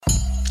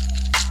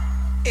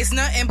It's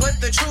nothing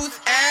but the truth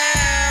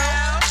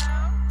out.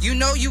 You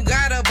know you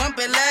gotta bump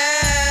it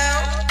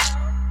loud.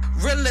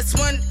 Realest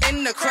one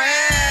in the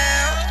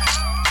crowd.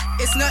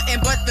 It's nothing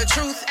but the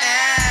truth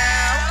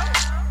out.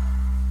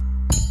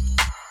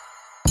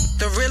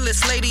 The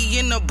realest lady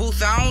in the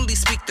booth, I only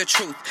speak the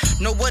truth.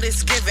 Know what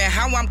it's giving,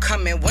 how I'm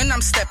coming, when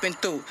I'm stepping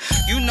through.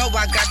 You know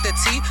I got the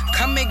tea,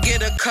 come and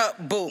get a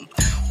cup, boo.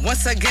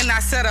 Once again I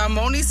said I'm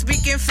only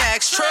speaking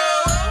facts, true.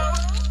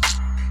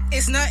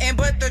 It's nothing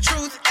but the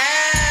truth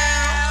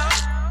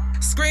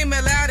out. Scream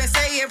it loud and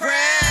say it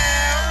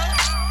proud.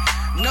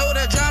 No,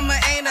 the drama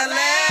ain't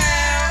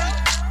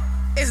allowed.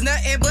 It's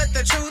nothing but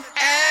the truth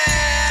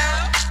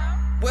out.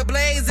 We're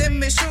blazing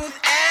Miss Truth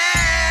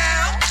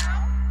out.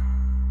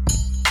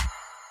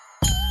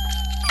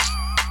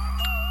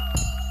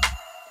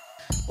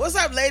 What's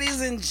up,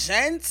 ladies and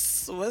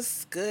gents?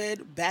 What's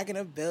good? Back in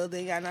the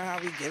building. I know how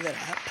we give it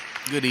up.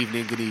 Good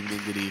evening, good evening,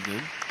 good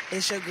evening.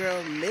 It's your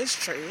girl, Miss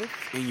Truth.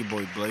 And your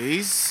boy,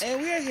 Blaze.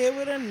 And we are here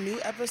with a new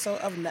episode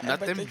of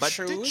Nothing But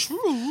the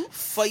Truth.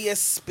 For your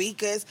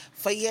speakers,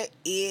 for your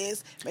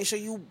ears. Make sure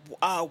you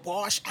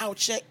wash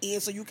out your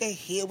ears so you can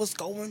hear what's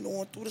going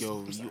on through the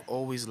Yo, speakers. you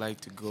always like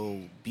to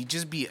go,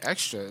 be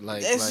extra.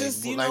 Like, it's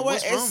just, you know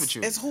what? What's wrong with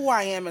you? It's who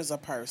I am as a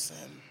person.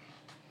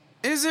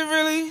 Is it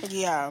really?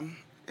 Yeah.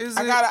 Is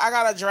I it?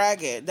 gotta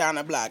drag it down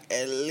the block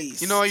at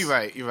least. You know, you're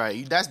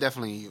right. That's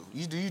definitely you.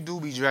 You do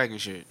be dragging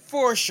shit.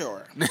 For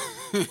sure.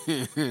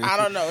 I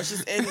don't know. It's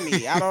just in me.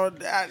 Being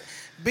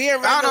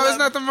regular. I don't know. There's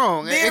nothing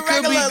wrong. It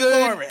could be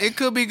good. Boring. It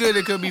could be good.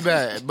 It could be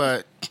bad.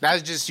 But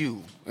that's just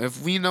you.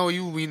 If we know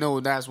you, we know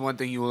that's one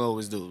thing you will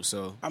always do.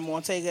 So I'm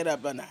gonna take it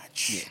up a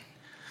notch. Yeah.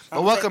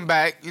 But welcome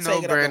back. You know,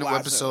 take it up brand a new wazoo.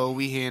 episode.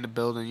 We here in the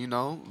building. You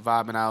know,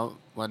 vibing out,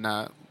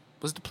 whatnot.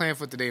 What's the plan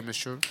for today, Miss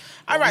Shrew?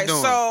 All right,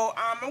 so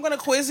I'm gonna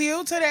quiz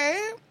you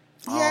today.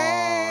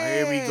 Oh,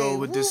 here we go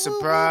with the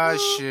surprise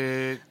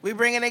shit. We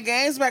bringing the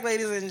games back,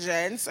 ladies and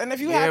gents. And if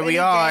you have Here we any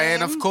are, game,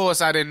 and of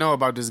course I didn't know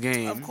about this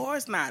game. Of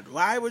course not.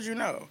 Why would you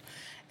know?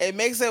 It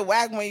makes it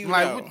whack when you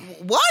know.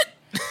 What?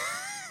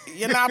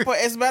 You're not.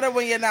 It's better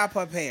when you're not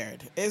prepared.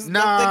 The game is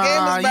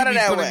better you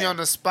be that putting way. me on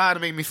the spot to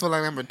make me feel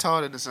like I'm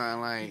retarded or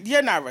something. Like,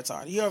 You're not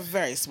retarded. You're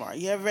very smart.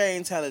 You're a very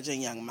intelligent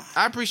young man.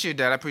 I appreciate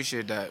that.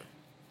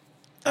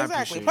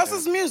 Exactly. Plus,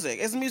 it's music.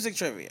 It's music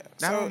trivia.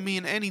 That don't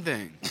mean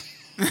anything.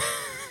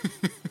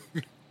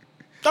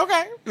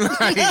 Okay.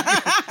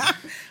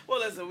 Well,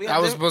 listen.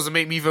 That was supposed to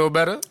make me feel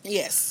better?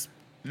 Yes.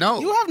 No.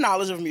 You have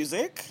knowledge of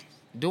music.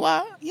 Do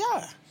I?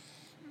 Yeah.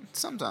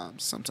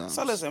 Sometimes.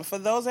 So listen, for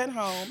those at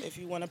home, if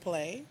you want to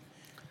play,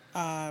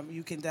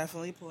 you can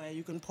definitely play.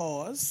 You can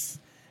pause.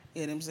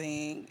 You know what I'm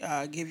saying?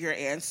 Give your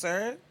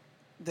answer.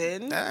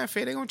 Then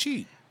Fair, they gonna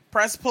cheat.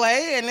 Press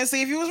play and then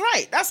see if you was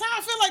right. That's how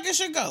I feel like it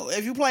should go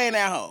if you playing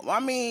at home. I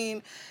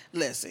mean,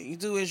 listen, you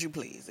do as you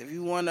please. If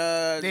you want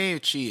to... They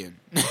ain't cheating.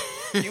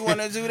 You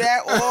want to do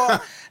that? Or,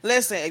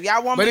 listen, if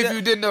y'all want But me if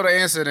you didn't know the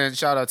answer, then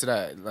shout out to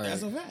that. Like,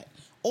 that's a fact.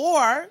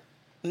 Or,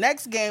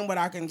 next game, what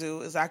I can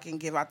do is I can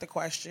give out the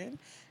question,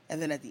 and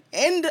then at the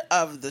end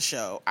of the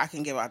show, I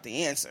can give out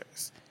the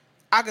answers.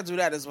 I could do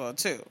that as well,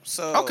 too.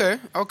 So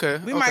Okay.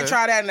 We might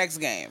try that next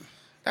game.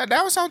 That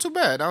don't sound too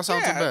bad.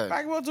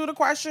 Like we'll do the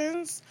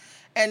questions,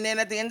 and then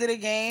at the end of the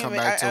game, Come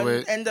back to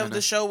it, end of the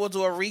show, we'll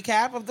do a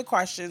recap of the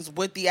questions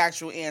with the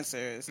actual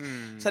answers,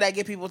 so that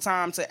give people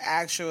time to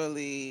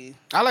actually.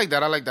 I like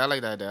that.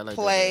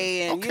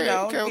 Play and you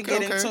can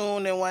get in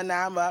tune and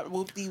whatnot. But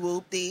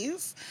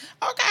whoop-de-whoop-dees.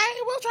 Okay,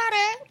 we'll try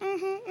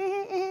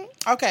that.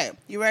 Okay,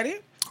 you ready?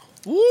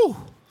 Woo.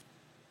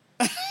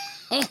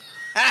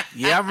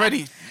 Yeah, I'm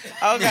ready.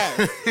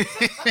 Okay.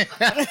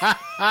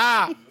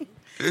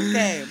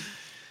 Okay.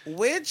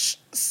 Which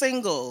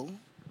single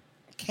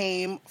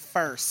came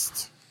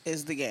first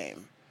is the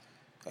game.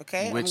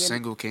 Okay? Which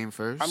single came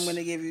first? I'm going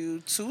to give you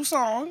 2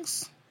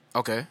 songs.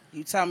 Okay.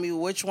 You tell me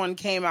which one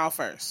came out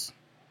first.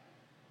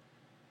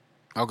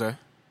 Okay.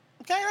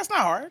 Okay, that's not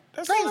hard.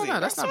 That's easy. No,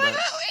 that's not bad.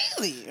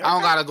 Easy. Okay? I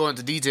don't gotta go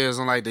into details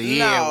on like the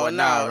year and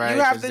whatnot, right?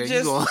 You have to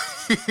just.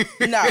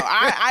 No,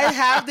 I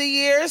have the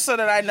years so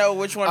that I know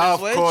which one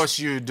is which. Of course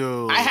you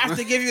do. I have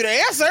to give you the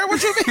answer.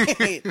 What you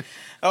mean?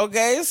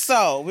 Okay,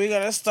 so we're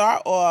gonna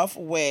start off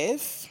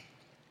with.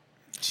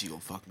 She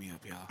gonna fuck me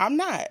up, y'all. I'm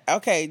not.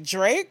 Okay,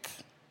 Drake.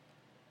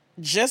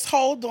 Just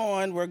hold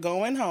on, we're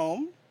going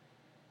home.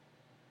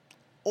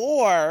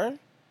 Or,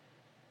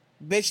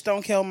 bitch,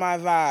 don't kill my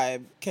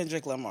vibe.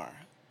 Kendrick Lamar.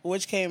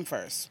 Which came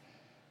first?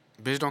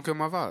 Bitch, don't kill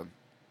my vibe.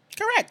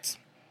 Correct.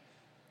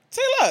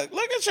 See,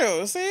 look at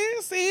you.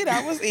 See,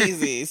 that was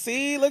easy.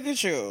 See, look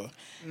at you.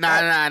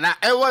 Nah.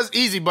 It was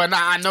easy, but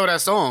I know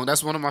that song.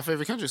 That's one of my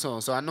favorite country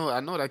songs, so I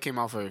know that came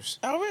out first.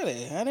 Oh,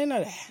 really? I didn't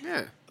know that.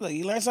 Yeah. Look,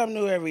 you learn something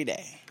new every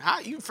day.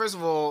 First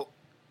of all,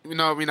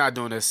 we're not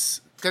doing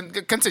this.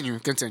 Continue.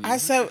 I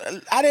said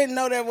I didn't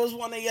know that was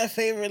one of your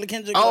favorite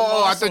Kendrick Lamar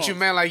songs. I thought you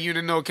meant like you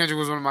didn't know Kendrick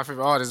was one of my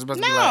favorite artists. No.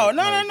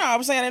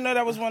 I'm saying I didn't know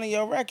that was one of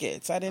your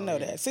records. I didn't know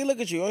that. See,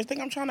 look at you. You always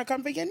think I'm trying to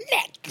come for your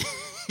neck.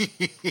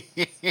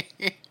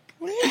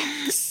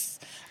 Relax.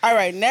 All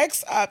right,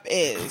 next up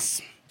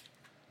is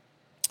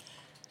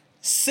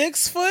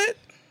 6 foot,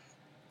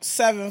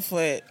 7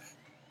 foot,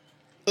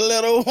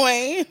 Lil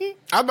Wayne. I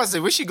was about to say,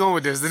 where's she going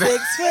with this? 6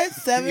 foot,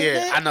 7 foot.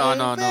 Yeah, I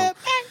know.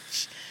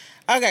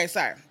 Okay,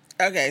 sorry.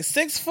 Okay,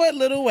 6 foot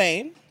Lil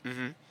Wayne.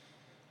 Mm-hmm.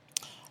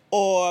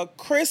 Or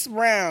Chris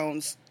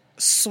Brown's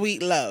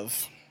Sweet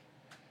Love.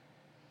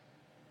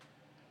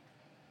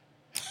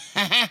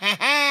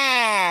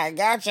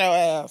 Got your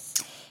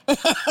ass.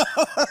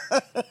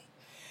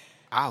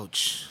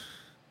 Ouch.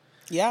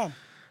 Yeah.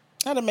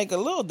 I had to make it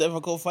a little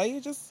difficult for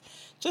you. Just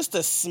a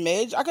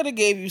smidge. I could have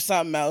gave you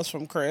something else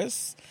from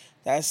Chris.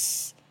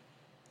 That's,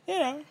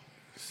 I'm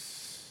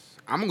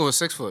going to go with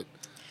 6 foot.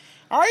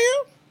 Are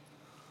you?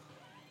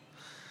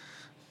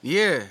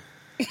 Yeah.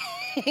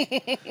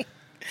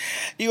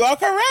 You are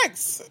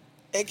correct.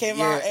 It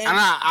came out in...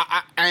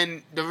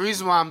 And the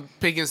reason why I'm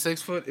picking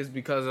 6 foot is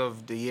because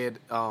of the year...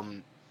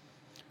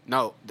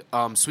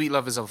 Sweet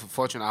Love is a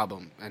Fortune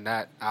album. And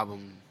that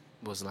album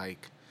was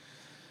like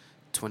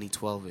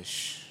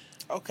 2012-ish.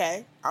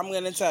 Okay, I'm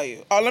going to tell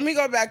you. Oh, let me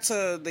go back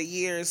to the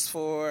years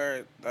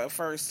for the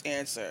first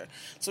answer.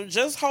 So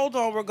Just Hold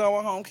On, We're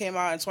Going Home came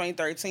out in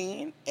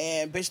 2013.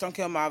 And Bitch Don't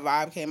Kill My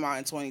Vibe came out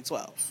in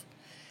 2012.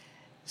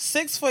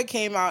 6 foot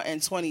came out in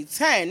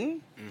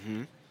 2010.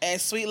 Mm-hmm. And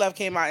Sweet Love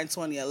came out in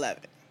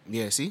 2011.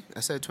 Yeah, see?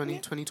 I said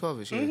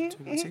 2012-ish.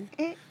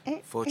 Yeah.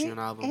 Fortune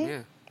album,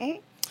 yeah.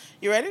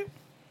 You ready?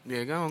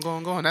 Yeah, go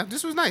on.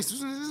 This was nice.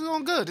 This is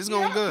going good. This is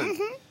going good.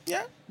 Mm-hmm.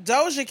 Yeah.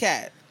 Doja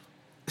Cat.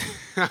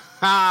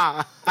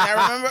 I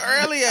remember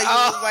earlier you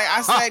was like,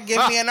 I said,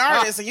 give me an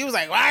artist. And you was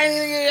like, why didn't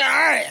you give me an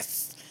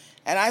artist?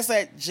 And I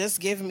said, just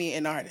give me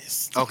an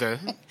artist. Okay.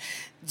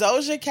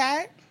 Doja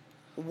Cat,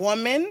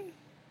 Woman,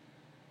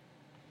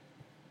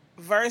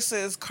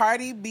 versus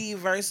Cardi B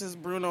versus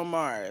Bruno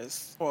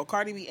Mars. Or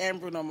Cardi B and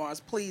Bruno Mars,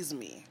 Please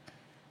Me.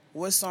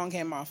 What song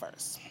came out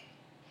first?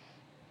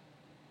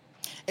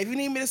 If you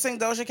need me to sing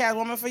Doja Cat's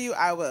Woman for you,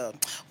 I will.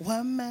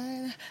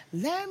 Woman,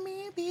 let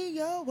me be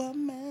your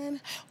woman.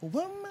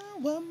 Woman.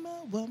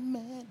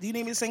 Do you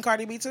need me to sing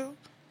Cardi B too?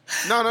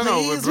 No.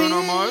 With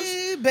Bruno Mars?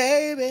 Me,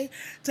 baby.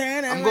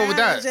 Turn around, I'm going with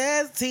that.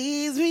 Just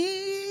tease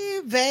me,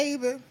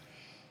 baby.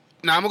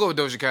 Nah, I'm going to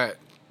go with Doja Cat.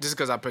 Just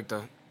because I picked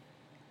her.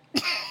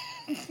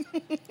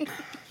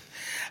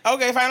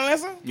 Okay, final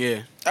answer?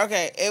 Yeah.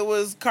 Okay, it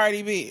was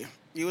Cardi B.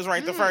 You was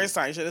right the first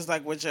time. You should have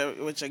stuck with your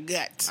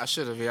gut. I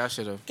should have. Yeah, I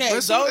should have. Okay,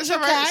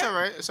 Doja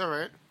Cat. It's all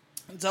right.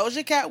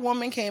 Doja Cat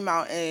Woman came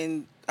out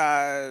in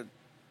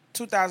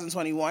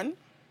 2021.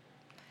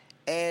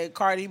 And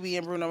Cardi B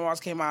and Bruno Mars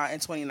came out in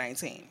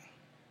 2019.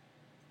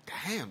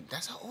 Damn,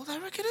 that's how old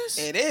that record is?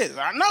 It is.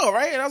 I know,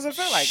 right? It doesn't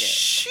feel like it.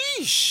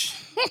 Sheesh.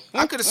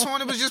 I could have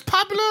sworn it was just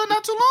popular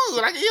not too long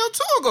ago, like a year or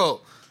two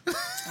ago.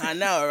 I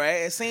know,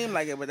 right? It seemed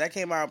like it, but that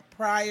came out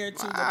prior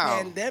to the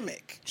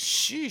pandemic.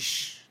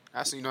 Sheesh.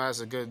 That's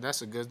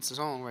a good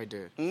song right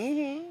there.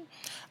 Mm-hmm.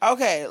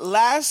 Okay,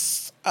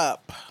 last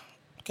up.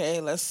 Okay,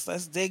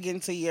 let's dig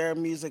into your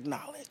music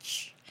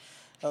knowledge.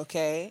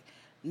 Okay.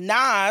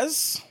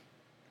 Nas,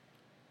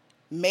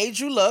 Made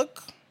You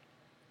Look.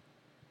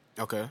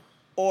 Okay.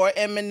 Or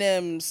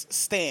Eminem's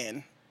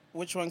Stan.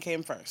 Which one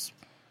came first?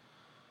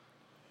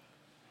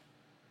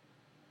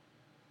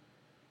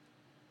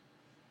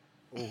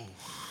 Ooh.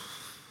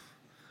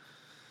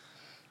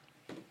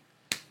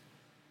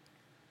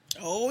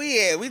 Oh,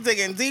 yeah. We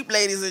digging deep,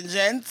 ladies and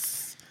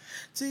gents.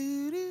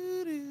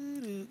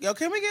 Yo,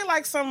 can we get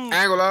like some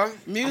Angola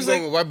music?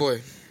 I'm going with White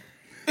Boy.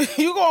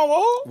 You going with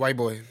who? White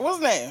Boy. What's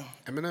his name?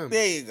 Eminem.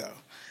 There you go.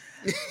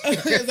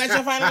 Is that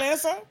your final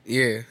answer?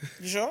 Yeah.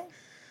 You sure?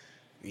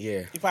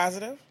 Yeah. You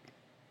positive?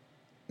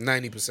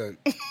 90%.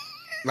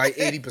 Like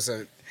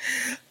 80%.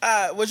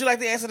 Would you like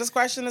to answer this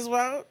question as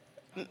well?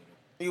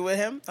 You with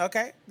him?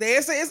 Okay. The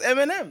answer is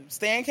Eminem.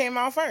 Stan came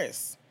out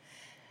first.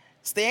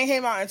 Stan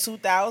came out in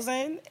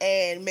 2000,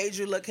 and Made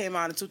You Look came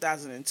out in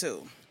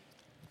 2002.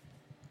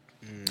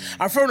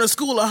 I'm from the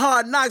school of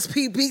hard knocks,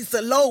 P beats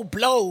the low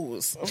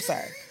blows. I'm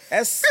sorry.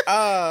 That's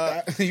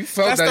you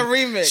felt that's that, the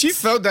remix. She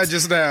felt that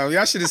just now.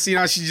 Y'all should have seen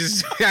how she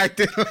just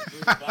acted.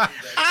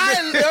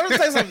 Let me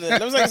say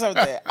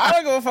something. I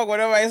don't give a fuck what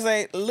everybody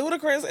say.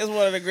 Ludacris is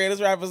one of the greatest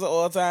rappers of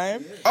all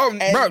time. Oh,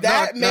 and bro,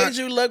 that Made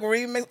You Look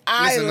remix.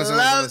 I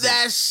love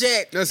that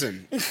shit.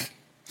 Listen,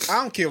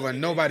 I don't care what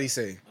nobody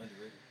say.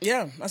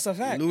 Yeah, that's a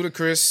fact.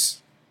 Ludacris,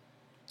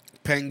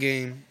 Pen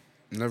Game,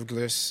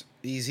 Lyricless,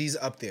 he's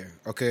up there.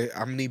 Okay,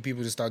 I need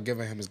people to start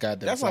giving him his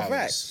goddamn flowers.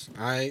 That's a fact.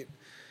 All right,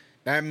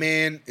 that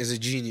man is a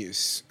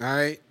genius. All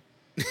right,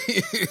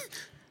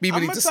 people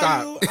need to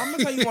stop. I'm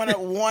gonna tell you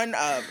one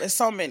of. There's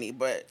so many,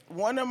 but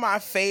one of my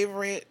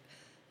favorite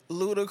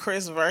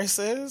Ludacris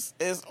verses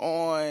is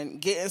on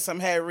 "Getting Some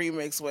Head"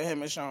 remix with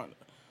him and Shonda.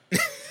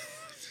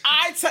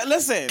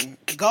 Listen,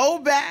 go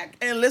back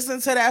and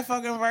listen to that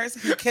fucking verse.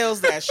 He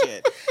kills that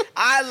shit.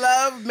 I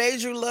love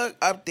Made You Look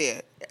up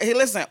there. Hey,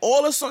 listen,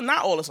 all the songs,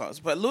 not all the songs,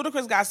 but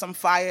Ludacris got some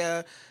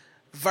fire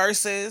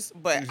verses,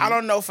 but I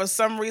don't know, for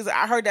some reason,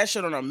 I heard that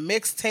shit on a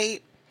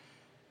mixtape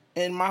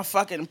in my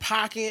fucking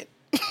pocket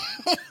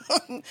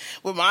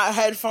with my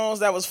headphones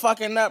that was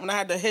fucking up, and I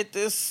had to hit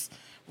this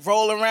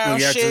roll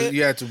around shit.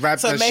 You had to wrap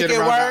that make shit it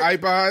around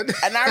work. the iPod.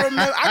 And I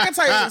remember, I can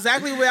tell you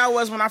exactly where I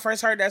was when I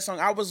first heard that song.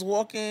 I was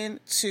walking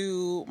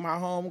to my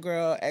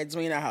homegirl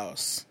Edwina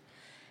house,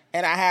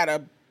 and I had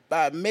a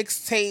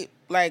mixtape,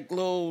 like,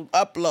 little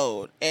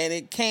upload, and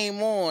it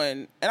came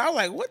on, and I was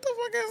like, what the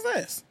fuck is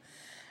this?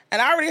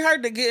 And I already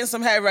heard the Getting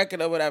Some Head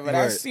record or whatever.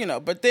 Right. That's,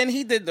 but then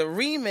he did the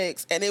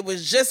remix, and it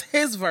was just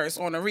his verse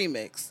on the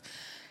remix.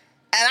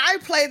 And I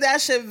played that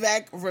shit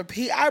back,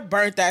 repeat. I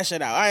burnt that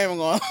shit out. I ain't even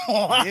gonna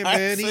lie. Yeah,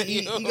 man.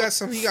 He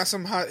got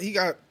some hot.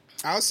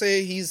 I'll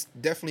say he's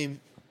definitely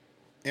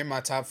in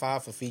my top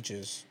 5 for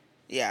features.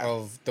 Yeah.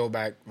 Of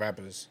throwback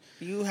rappers.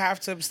 You have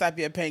to step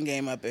your pen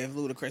game up if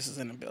Ludacris is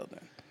in the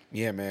building.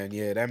 Yeah, man.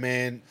 Yeah, that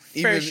man.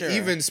 Sure.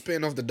 Even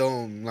spitting off the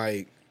dome,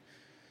 like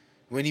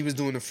when he was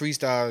doing the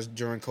freestyles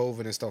during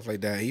COVID and stuff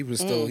like that, he was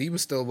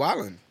still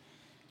wilding.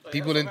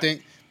 People didn't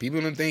think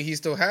he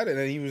still had it,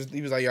 and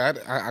he was like, yo,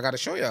 I gotta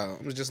show y'all.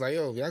 I was just like,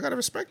 yo, y'all gotta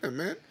respect him,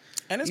 man.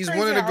 And he's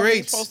one of the greats.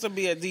 He's supposed to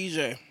be a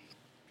DJ.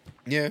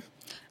 Yeah.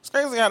 It's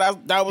crazy how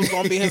that was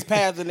gonna be his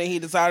path, and then he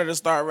decided to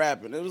start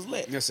rapping. It was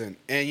lit. Listen,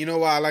 and you know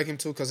why I like him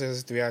too? Because of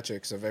his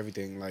theatrics of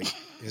everything, like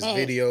his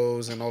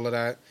videos and all of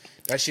that.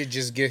 That shit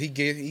just he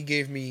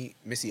gave me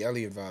Missy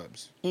Elliott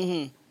vibes.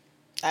 Mm-hmm.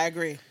 I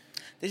agree.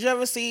 Did you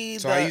ever see?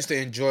 So I used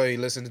to enjoy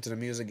listening to the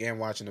music and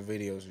watching the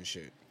videos and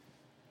shit.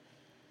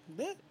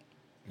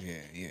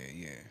 Yeah.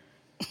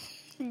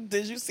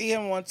 Did you see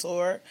him on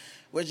tour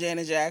with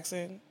Janet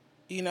Jackson?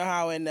 You know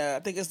how in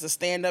I think it's the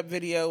stand-up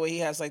video where he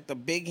has like the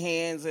big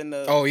hands and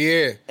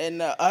the and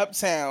the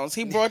Uptowns.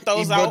 He brought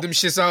those out. He brought them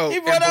shits out. He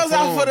brought those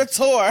out for the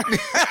tour.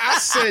 I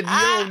said,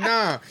 yo,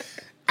 nah.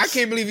 I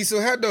can't believe he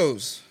still had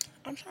those.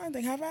 I'm trying to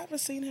think. Have I ever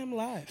seen him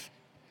live?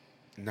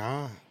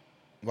 Nah.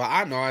 Well,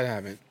 I know I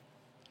haven't.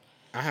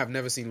 I have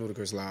never seen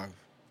Ludacris live.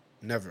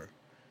 Never.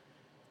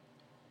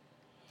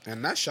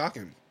 And that's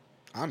shocking,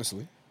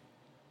 honestly.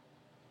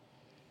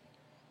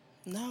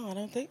 No, I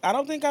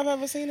don't think I've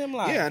ever seen him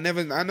live. Yeah, I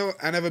never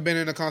been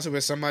in a concert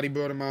where somebody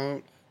brought him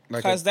out.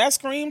 Because that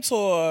Scream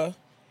tour,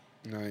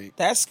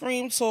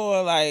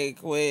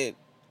 like with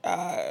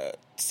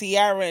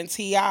Ciara and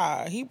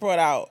T.I., he brought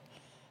out,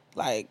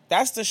 like,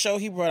 that's the show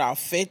he brought out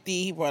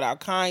 50, he brought out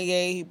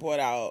Kanye, he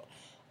brought out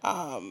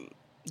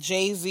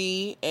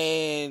Jay-Z,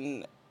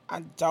 and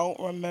I don't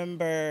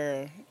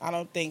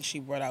think she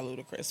brought out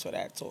Ludacris for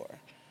that tour.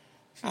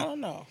 I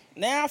don't know.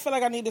 Now I feel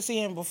like I need to see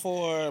him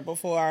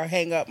before I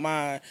hang up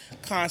my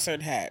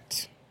concert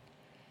hat.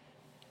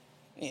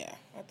 Yeah,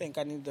 I think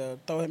I need to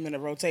throw him in the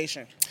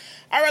rotation.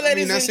 All right,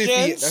 ladies and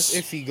gents. That's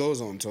if he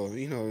goes on tour.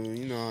 You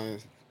know.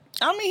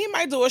 I mean, he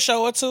might do a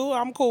show or two.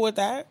 I'm cool with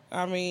that.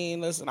 I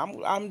mean, listen,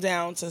 I'm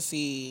down to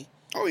see.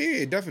 Oh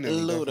yeah,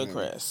 definitely. Ludacris.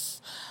 Definitely.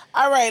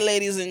 All right,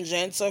 ladies and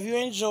gents. So if you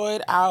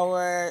enjoyed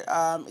our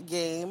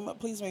game,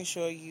 please make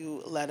sure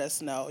you let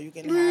us know. You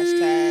can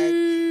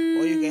hashtag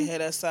or you can hit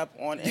us up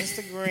on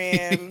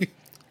Instagram.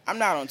 I'm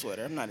not on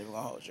Twitter. I'm not even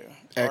going to hold you.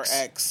 Or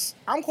X.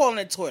 I'm calling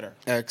it Twitter.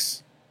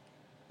 X.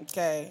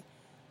 Okay.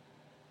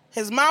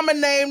 His mama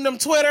named him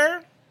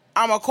Twitter.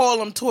 I'm going to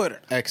call him Twitter.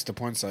 X, the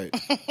porn site.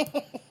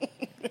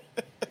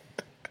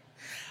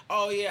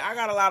 Oh, yeah. I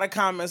got a lot of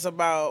comments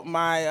about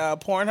my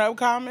Pornhub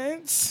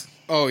comments.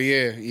 Oh,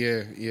 yeah.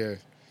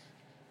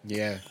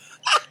 Did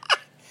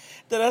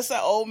I say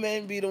old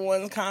men be the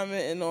ones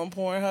commenting on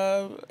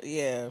Pornhub?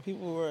 Yeah,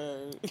 people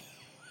were...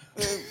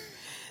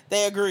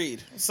 they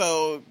agreed.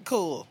 So,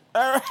 cool.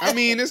 All right. I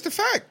mean, it's the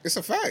fact. It's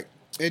a fact.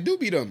 It do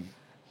be them.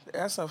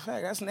 That's a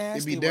fact. That's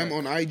nasty. It be them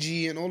on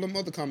IG and all them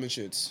other comment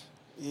shits.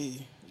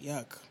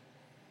 Yuck.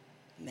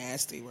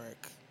 Nasty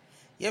work.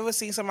 You ever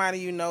see somebody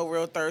you know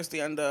real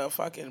thirsty under a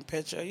fucking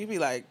picture? You be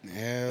like,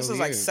 this is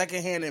like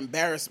secondhand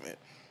embarrassment.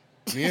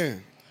 Yeah.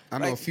 I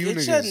know like, a few get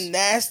niggas. Get your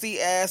nasty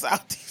ass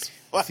out these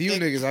fucking A few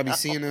niggas, I be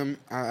seeing them,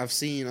 I've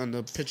seen on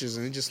the pictures,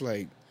 and it's just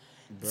like,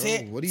 bro,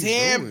 what are you doing?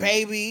 Damn,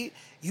 baby,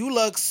 you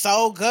look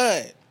so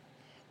good.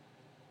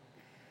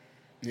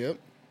 Yep.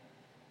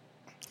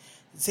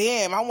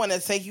 Damn, I want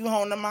to take you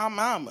home to my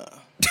mama.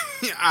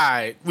 All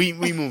right, we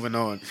moving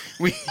on.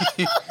 All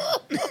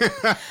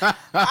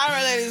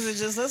right, ladies and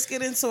gents, let's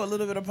get into a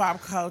little bit of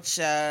pop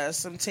culture.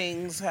 Some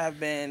things have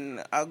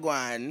been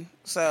gone,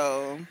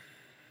 so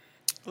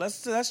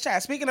let's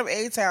chat. Speaking of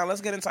A-Town,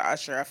 let's get into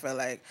Usher. I feel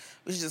like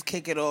we should just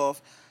kick it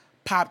off.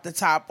 Pop the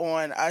top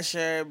on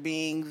Usher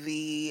being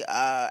the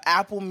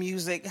Apple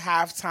Music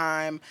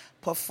halftime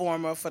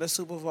performer for the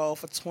Super Bowl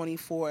for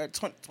 2024.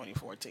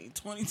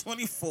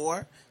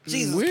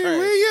 Jesus Christ.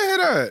 Where you head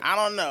at? I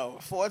don't know.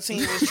 14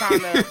 was trying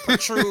to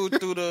protrude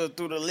through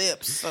the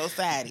lips. So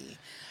saddy.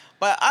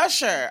 But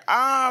Usher,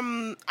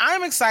 I'm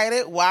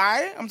excited.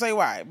 Why? I'm tell you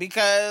why.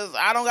 Because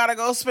I don't gotta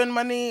go spend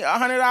money,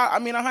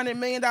 $100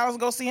 million to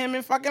go see him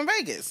in fucking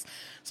Vegas.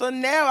 So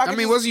now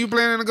wasn't you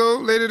planning to go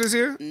later this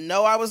year?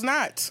 No, I was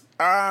not.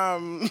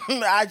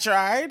 I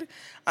tried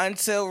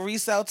until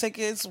resale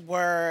tickets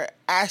were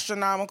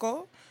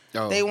astronomical.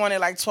 Oh. They wanted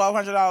like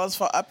 $1,200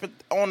 for up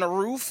on the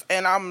roof,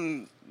 and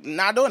I'm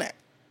not doing that.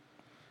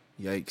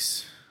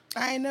 Yikes.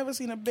 I ain't never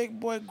seen a big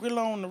boy grill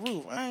on the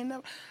roof.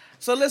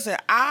 So listen,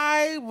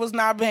 I was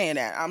not paying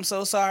that. I'm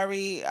so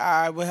sorry.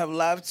 I would have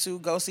loved to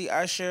go see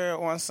Usher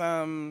on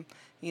some,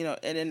 in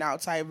and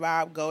out type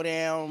vibe. Go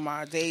down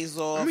my days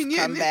off,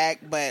 come back,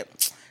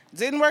 but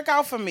didn't work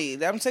out for me.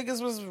 Them tickets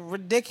was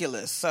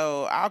ridiculous.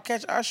 So I'll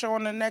catch Usher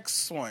on the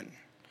next one.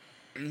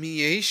 I mean,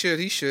 yeah,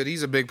 he should.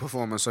 He's a big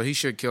performer, so he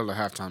should kill the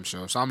halftime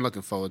show. So I'm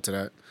looking forward to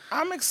that.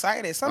 I'm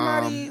excited.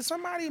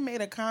 Somebody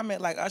made a comment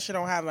like Usher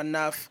don't have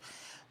enough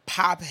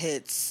pop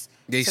hits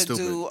to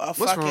do a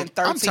fucking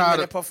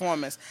 13-minute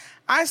performance.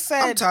 I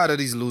said I'm tired of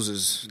these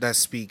losers that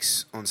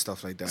speaks on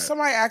stuff like that.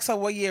 Somebody asked her,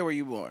 "What year were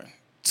you born?"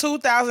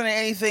 2000 and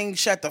anything.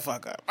 Shut the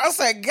fuck up. I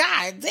said,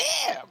 "God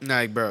damn."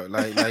 Like, bro,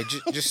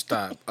 just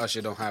stop.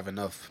 Usher don't have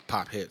enough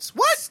pop hits.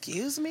 What?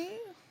 Excuse me?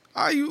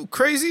 Are you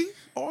crazy?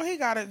 All he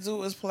gotta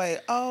do is play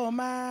 "Oh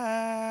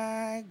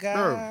My God."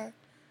 Bro,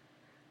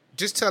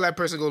 just tell that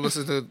person to go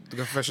listen to the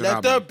Confession Let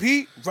album. the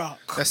beat rock.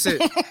 That's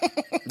it.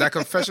 That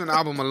Confession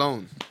album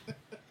alone.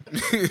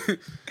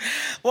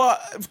 Well,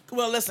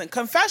 listen.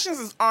 Confessions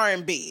is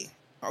R&B,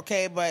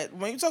 okay? But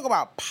when you talk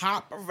about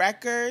pop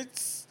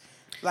records,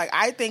 like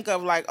I think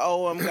of like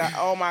oh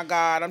my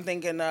God. I'm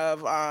thinking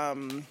of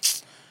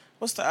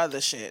what's the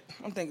other shit?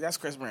 I'm thinking that's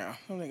Chris Brown.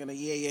 I'm thinking of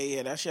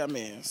yeah. That's your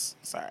man's.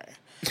 Sorry.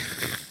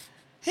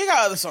 He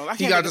got other songs.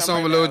 He got the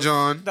song with Lil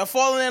Jon. The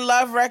Falling in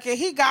Love record.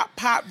 He got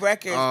pop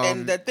records.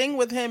 And the thing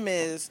with him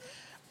is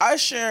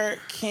Usher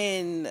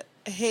can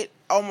hit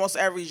almost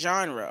every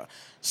genre.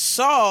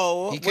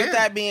 So, with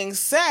that being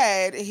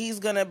said, he's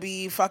going to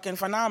be fucking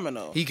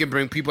phenomenal. He can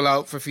bring people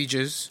out for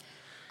features.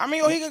 I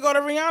mean, or he could go the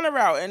Rihanna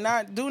route and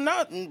not do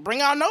nothing, bring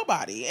out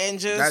nobody, and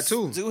just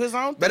do his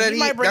own thing. But he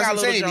might bring out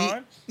Lil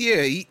Jon.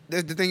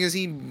 The thing is,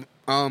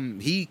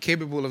 he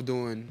capable of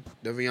doing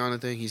the Rihanna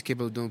thing. He's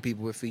capable of doing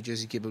people with features.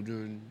 He's capable of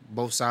doing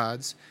both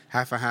sides,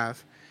 half and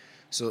half.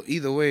 So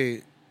either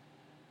way,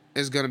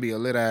 it's gonna be a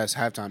lit ass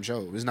halftime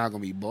show. It's not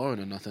gonna be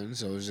boring or nothing.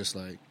 So it's just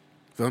like,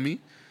 feel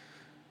me?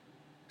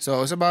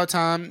 So it's about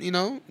time,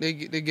 they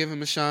give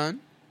him a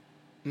shine,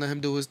 let him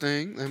do his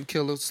thing, let him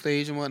kill the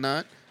stage and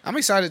whatnot. I'm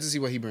excited to see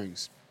what he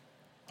brings.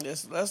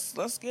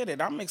 Let's get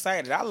it. I'm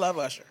excited. I love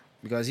Usher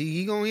because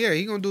he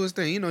gonna do his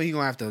thing. He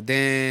gonna have to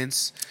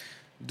dance.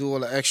 Do all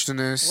the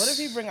extraness. What if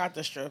he bring out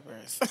the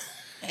strippers?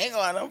 Hang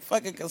on, them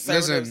fucking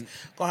conservatives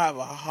gonna have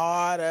a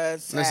heart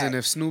attack. Listen,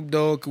 if Snoop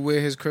Dogg could wear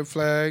his Crip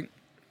flag,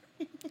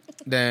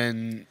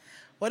 then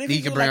what if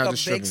he can bring out the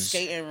strippers?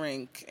 Big skating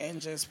rink and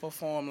just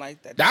perform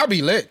like that? That would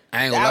be lit.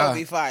 I ain't gonna lie. That would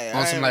be fire.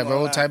 On some like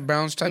road type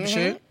bounce type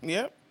shit.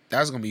 Yep.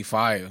 That's gonna be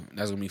fire.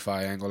 I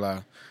ain't gonna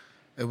lie.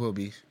 It will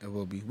be.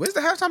 Where's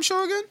the halftime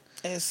show again?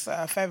 It's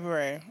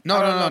February.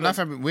 No, not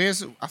February.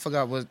 Where's? I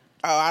forgot what.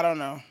 Oh, I don't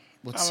know.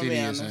 What city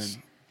is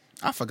in?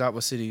 I forgot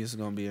what city it's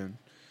gonna be in.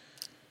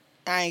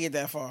 I ain't get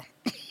that far.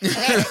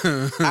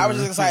 I was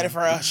just excited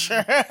for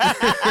Usher.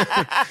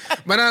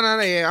 But no,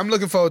 yeah, I'm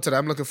looking forward to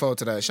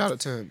that. Shout out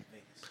to him.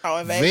 Oh,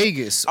 in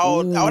Vegas.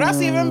 Oh, that's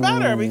even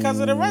better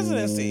because of the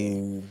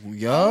residency.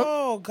 Yup.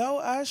 Oh, go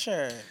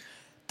Usher.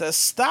 The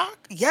stock,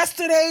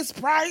 yesterday's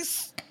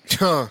price.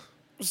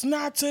 It's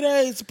not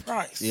today's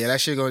price. Yeah, that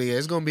shit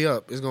it's gonna be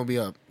up.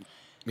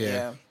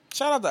 Yeah.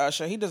 Shout out to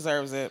Usher. He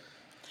deserves it.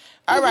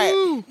 All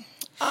right.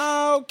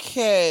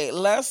 Okay,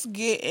 let's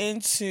get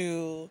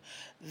into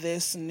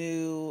this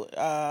new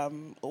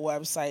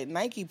website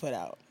Nike put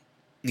out.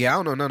 Yeah, I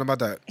don't know nothing about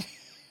that.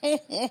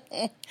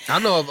 I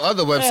know of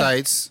other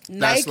websites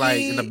that's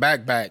like in the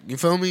back. You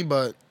feel me?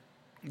 But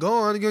go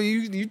on.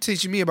 You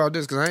teaching me about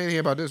this because I ain't hear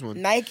about this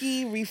one.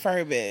 Nike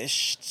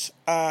refurbished.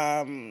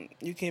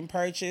 You can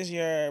purchase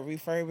your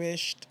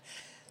refurbished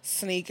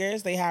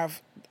sneakers. They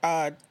have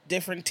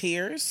different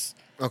tiers.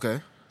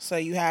 Okay. So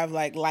you have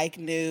like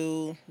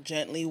new,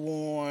 gently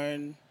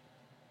worn,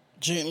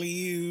 gently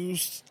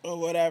used, or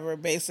whatever,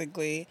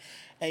 basically.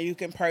 And you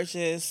can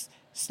purchase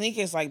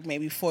sneakers like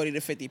maybe 40 to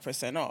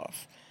 50%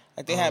 off.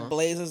 Like they had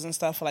blazers and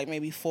stuff for like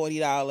maybe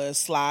 $40,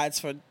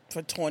 slides for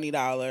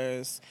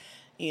 $20,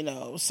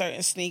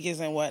 certain sneakers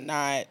and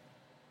whatnot,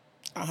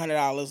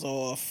 $100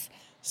 off.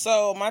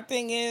 So my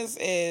thing is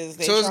it's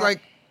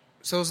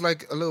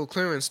like a little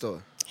clearance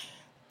store.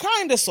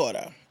 Kinda,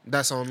 sorta.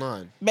 That's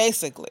online.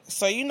 Basically.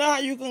 So you know how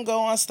you can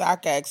go on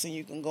StockX and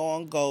you can go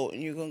on GOAT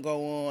and you can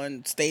go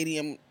on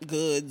Stadium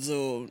Goods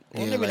or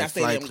maybe like not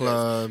Stadium Fight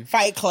Club. Goods.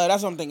 Fight Club,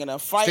 that's what I'm thinking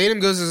of.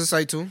 Stadium Goods is a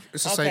site too.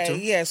 It's a site too.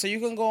 Yeah, so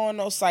you can go on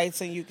those sites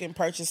and you can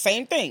purchase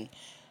same thing.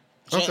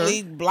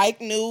 Gently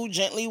like new,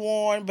 gently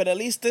worn, but at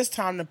least this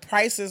time the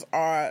prices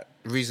are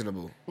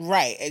reasonable.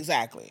 Right,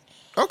 exactly.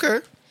 Okay.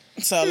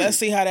 So let's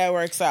see how that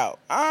works out.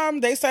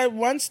 They said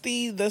once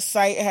the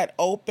site had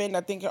opened,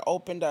 I think it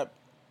opened up,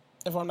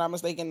 if I'm not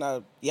mistaken,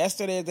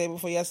 yesterday, the day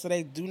before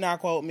yesterday. Do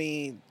not quote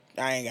me.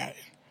 I ain't got it.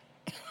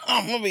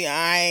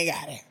 I ain't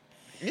got it.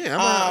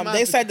 Yeah,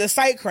 they said the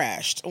site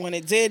crashed when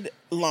it did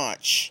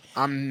launch.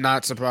 I'm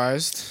not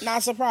surprised.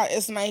 Not surprised.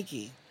 It's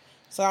Nike.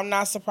 So I'm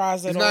not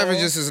surprised at all. It's not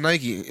even just as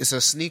Nike. It's a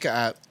sneaker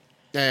app.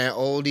 And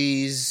all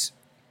these,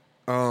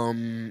 what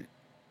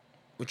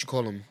you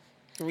call them?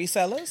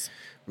 Resellers?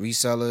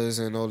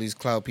 resellers and all these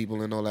cloud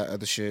people and all that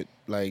other shit,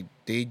 like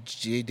they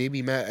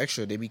be mad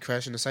extra. They be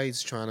crashing the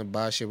sites trying to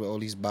buy shit with all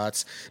these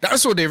bots.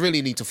 That's what they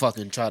really need to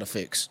fucking try to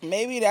fix.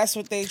 Maybe that's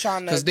what they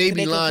trying to. Because they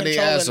be lying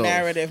their ass the off.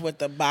 narrative with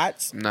the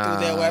bots through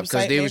their website.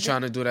 Because they were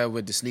trying to do that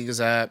with the sneakers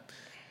app,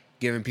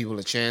 giving people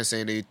a chance,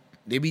 saying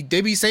they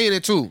be saying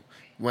it too.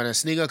 When a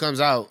sneaker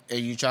comes out and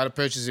you try to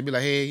purchase it, be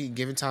like, hey,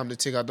 giving time to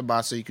take out the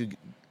bot so you could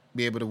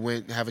be able to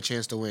win, have a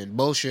chance to win.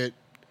 Bullshit.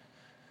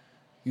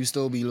 You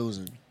still be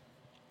losing.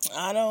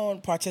 I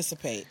don't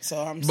participate,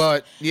 so I'm.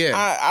 But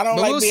yeah, I don't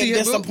like being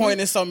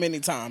disappointed so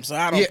many times, so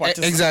I don't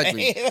participate.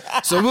 Exactly.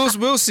 So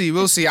we'll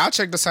see. I'll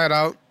check the site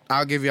out.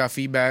 I'll give you our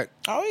feedback.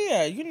 Oh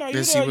yeah, you know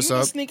you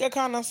the sneaker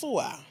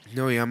connoisseur.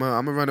 No, yeah, I'm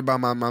gonna run it by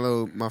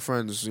my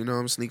friends. You know,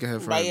 I'm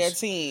sneakerhead friends. By your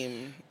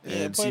team.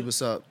 And see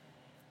what's up.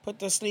 Put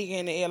the sneaker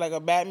in the air like a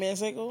Batman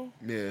signal.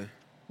 Yeah.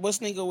 What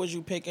sneaker would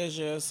you pick as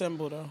your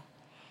symbol though?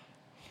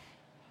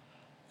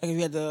 Like if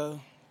you had the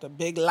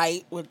big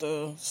light with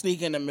the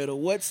sneaker in the middle,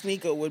 what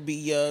sneaker would be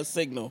your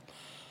signal?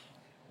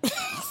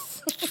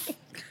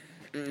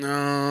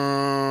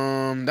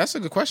 That's a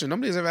good question.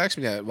 Nobody's ever asked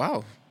me that.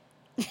 Wow.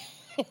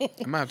 I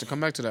might have to come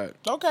back to that.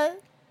 Okay.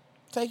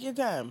 Take your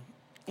time.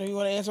 If you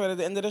want to answer it at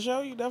the end of the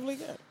show, you definitely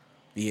can.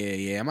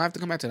 Yeah. I might have to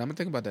come back to that. I'm going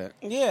to think about that.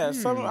 Yeah,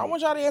 so I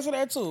want y'all to answer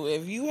that too.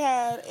 If you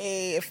had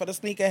for the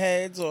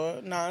sneakerheads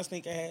or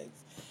non-sneakerheads,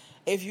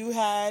 if you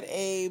had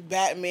a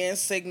Batman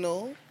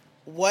signal,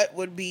 what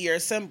would be your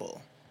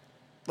symbol?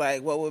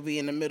 Like, what would be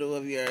in the middle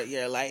of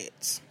your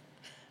lights?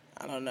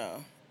 I don't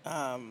know.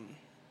 I'll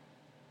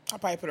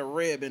probably put a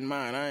rib in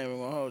mine. I ain't even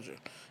going to hold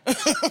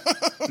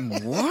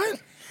you. What?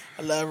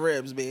 I love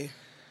ribs, B.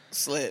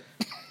 Slit.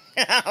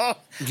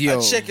 Yo.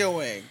 A chicken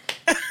wing.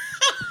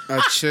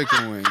 A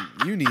chicken wing.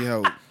 You need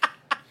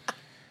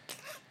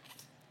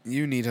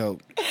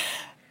help.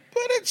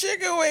 Put a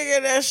chicken wing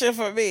in that shit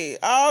for me.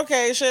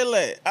 Okay, shit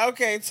lit.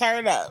 Okay,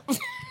 turn up.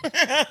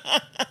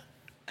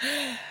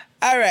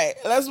 All right,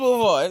 let's move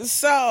on.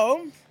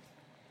 So,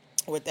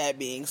 with that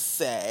being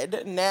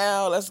said,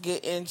 now let's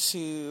get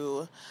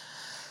into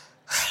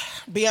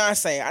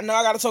Beyonce. I know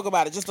I got to talk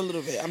about it just a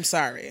little bit. I'm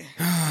sorry.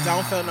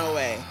 Don't feel no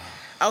way.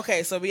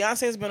 Okay, so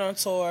Beyonce's been on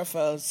tour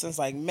since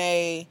like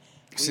May.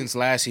 Since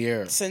last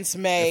year. Since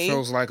May. It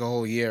feels like a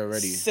whole year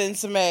already.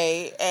 Since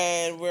May,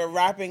 and we're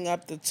wrapping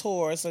up the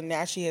tour, so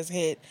now she has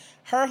hit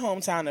her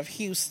hometown of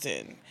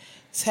Houston,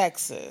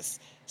 Texas.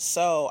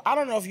 So, I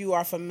don't know if you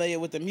are familiar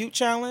with the Mute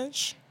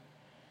Challenge.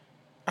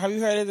 Have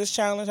you heard of this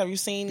challenge? Have you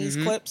seen these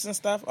clips and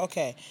stuff?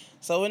 Okay.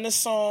 So, in the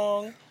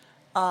song,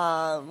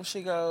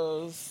 she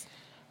goes,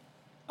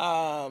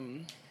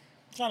 trying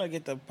to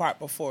get the part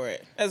before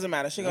it. Doesn't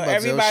matter. She goes,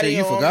 everybody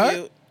on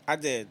mute. I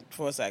did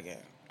for a second.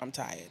 I'm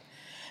tired.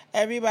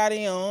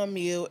 Everybody on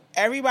mute.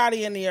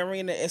 Everybody in the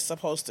arena is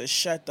supposed to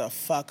shut the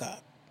fuck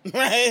up.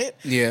 Right?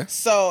 Yeah.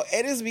 So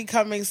it is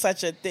becoming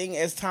such a thing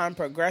as time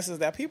progresses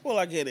that people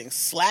are getting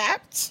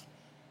slapped,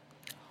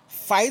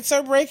 fights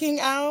are breaking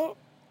out,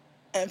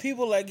 and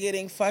people are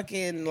getting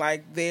fucking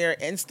like their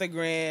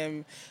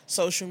Instagram,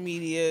 social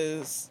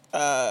medias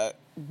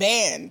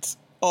banned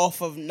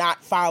off of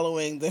not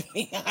following the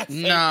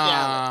Beyonce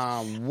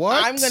challenge.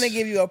 What? I'm going to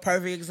give you a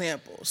perfect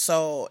example.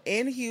 So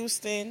in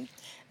Houston,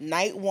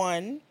 night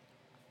 1,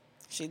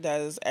 she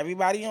does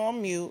everybody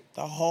on mute.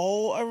 The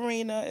whole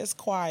arena is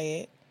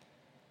quiet.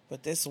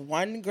 But this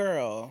one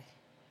girl,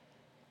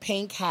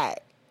 pink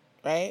hat,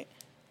 right?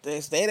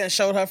 They done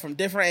showed her from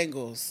different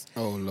angles.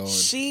 Oh, Lord.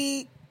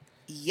 She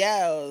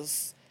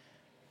yells,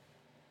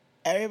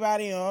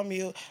 everybody on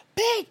mute,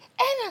 big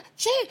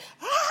energy.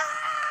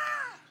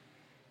 Ah!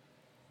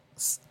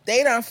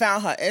 They done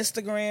found her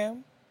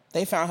Instagram.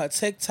 They found her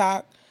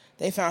TikTok.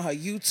 They found her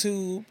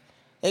YouTube.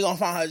 They gonna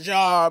find her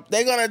job.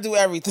 They gonna do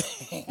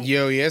everything.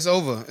 Yo, yeah, it's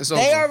over. It's over.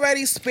 They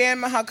already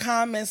spamming her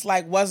comments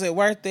like, was it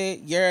worth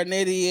it? You're an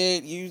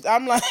idiot.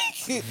 I'm like,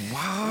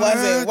 what?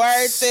 Was it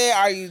worth it?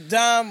 Are you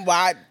dumb?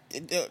 Why?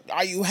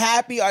 Are you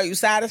happy? Are you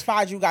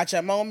satisfied? You got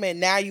your moment.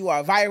 Now you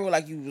are viral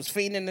like you was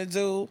fiending to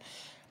do.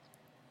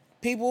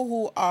 People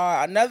who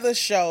are another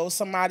show,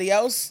 somebody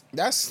else.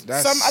 That's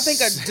I think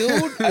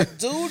a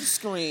dude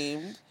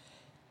screamed.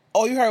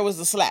 All you heard was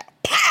the slap.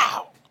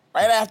 Pow!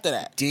 Right after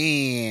that.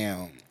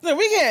 Damn. So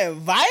we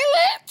getting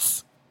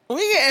violent?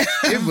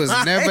 It was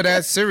never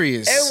that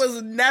serious. It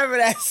was never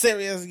that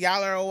serious.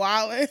 Y'all are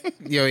wildin'.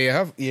 Yo,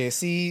 yeah.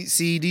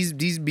 See,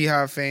 these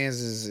Beehive fans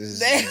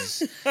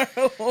is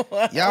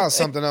y'all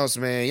something else,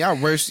 man. Y'all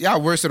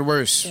worse of the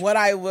worst. What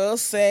I will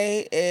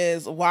say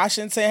is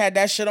Washington had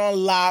that shit on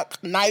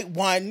lock. Night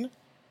 1,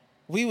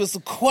 we was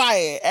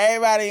quiet.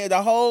 Everybody,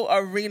 the whole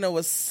arena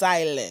was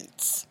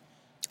silent.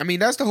 I mean,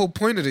 that's the whole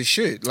point of this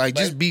shit. Like,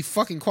 just be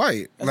fucking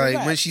quiet.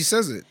 Like, when she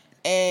says it.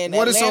 And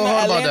what is so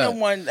hard about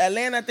that?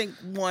 Atlanta, I think,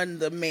 won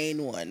the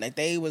main one. Like,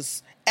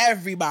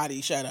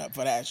 everybody shut up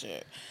for that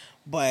shit.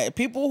 But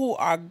people who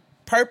are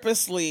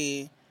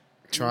purposely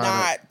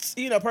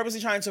purposely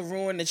trying to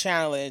ruin the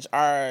challenge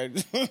are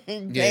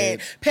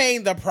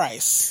paying the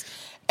price.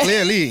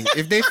 Clearly,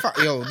 if they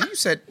you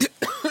said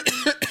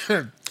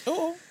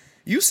Ooh.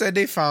 You said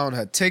they found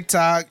her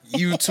TikTok,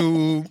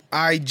 YouTube,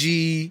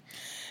 IG.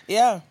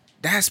 Yeah.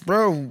 That's,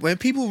 bro. When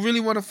people really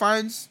want to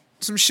find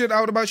some shit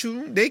out about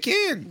you, they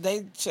can.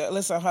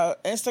 Listen, her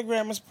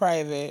Instagram is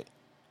private.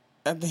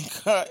 I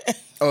think.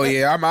 Oh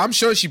yeah, I'm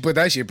sure she put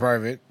that shit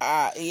private.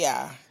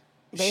 Yeah.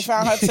 They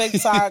found her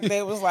TikTok.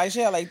 They was like,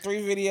 she had like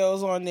 3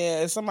 videos on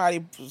there.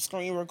 Somebody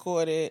screen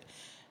recorded.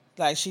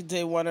 Like, she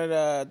did one of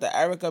the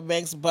Erica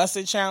Banks Bust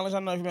It challenge. I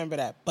don't know if you remember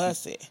that.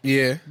 Bust It.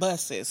 Yeah.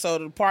 Bust It. So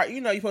the part,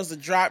 you're supposed to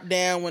drop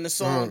down when the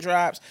song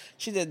drops.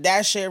 She did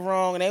that shit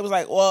wrong. And they was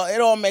like, well, it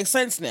all makes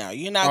sense now.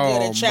 You're not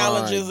good at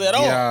challenges at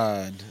all.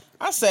 God.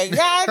 I said,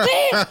 God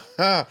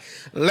damn.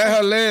 Let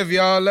her live,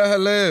 y'all. Let her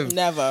live.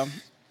 Never.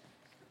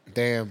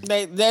 Damn.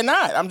 They're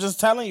not. I'm just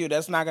telling you,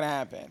 that's not going to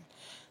happen.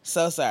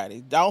 So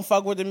sorry. Don't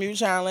fuck with the Mute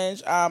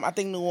Challenge. I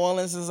think New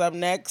Orleans is up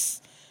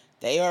next.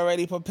 They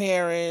already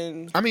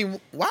preparing. I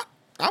mean, what?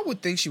 I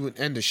would think she would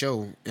end the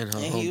show in her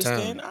hometown.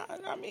 Houston.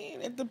 I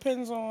mean, it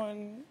depends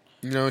on.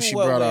 She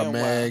brought out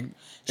Meg.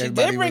 She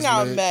did bring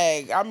out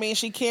Meg. I mean,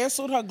 she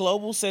canceled her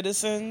Global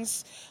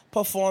Citizens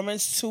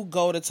performance to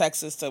go to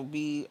Texas to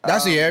be.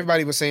 That's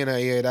everybody was saying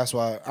that. Yeah, that's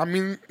why. I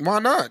mean, why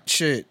not?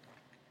 Shit.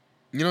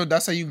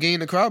 That's how you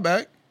gain the crowd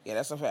back. Yeah,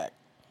 that's a fact.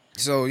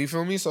 So you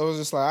feel me? So it's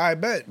just like, I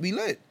bet we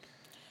lit.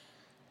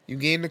 You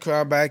gain the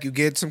crowd back. You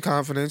get some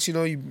confidence.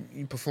 You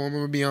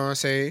performing with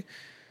Beyonce.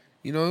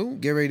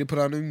 Get ready to put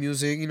out new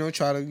music.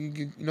 Try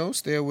to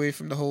stay away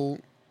from the whole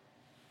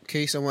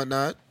case and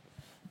whatnot.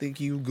 Think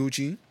you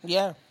Gucci.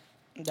 Yeah,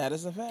 that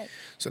is a fact.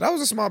 So that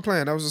was a smart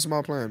plan.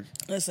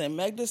 Listen,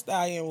 Meg Thee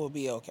Stallion will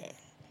be okay.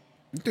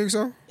 You think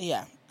so?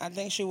 Yeah, I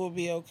think she will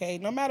be okay.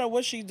 No matter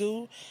what she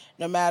do,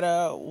 no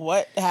matter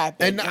what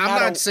happens. And I'm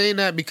not saying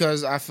that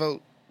because I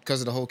felt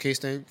because of the whole case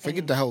thing.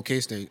 Forget the whole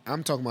case thing.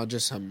 I'm talking about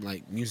just some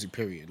like music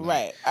period. Like,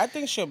 right. I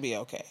think she'll be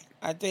okay.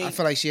 I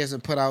feel like she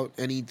hasn't put out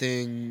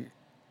anything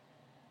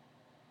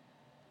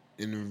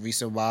in a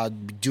recent while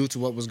due to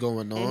what was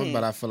going on.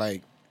 But I feel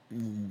like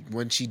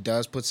when she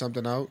does put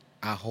something out,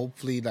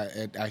 hopefully that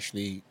it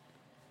actually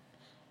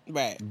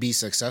be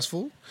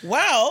successful.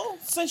 Well,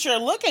 since you're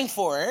looking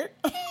for it.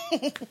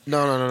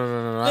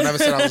 No. I never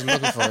said I was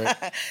looking for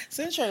it.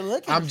 Since you're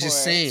looking for it. I'm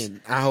just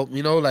saying. I hope,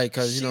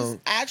 because, She's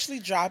actually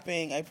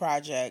dropping a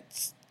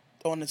project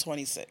on the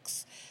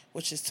 26th,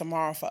 which is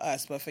tomorrow for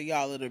us, but for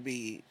y'all it'll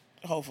be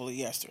hopefully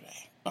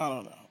yesterday. I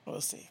don't know.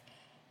 We'll see.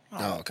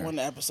 Okay. When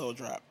the episode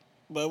drop.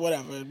 But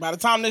whatever. By the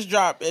time this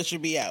drop, it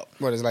should be out.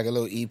 What, is it like a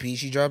little EP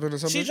she dropping or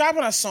something? She's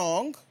dropping a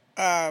song.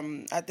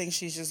 I think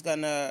she's just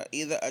gonna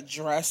either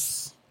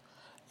address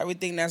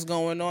everything that's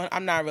going on.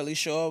 I'm not really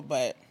sure,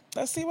 but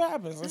let's see what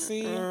happens. Let's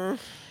see.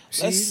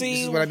 This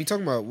is what I be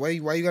talking about. Why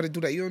you got to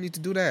do that? You don't need to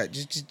do that.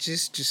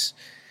 Just.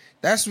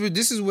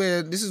 This is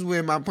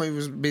where my point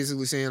was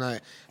basically saying I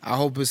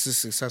hope it's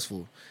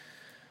successful.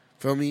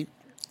 Feel me?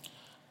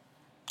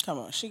 Come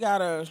on, she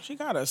gotta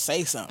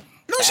say something.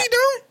 No, she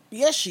don't.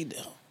 Yes, she do.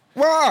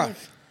 Why?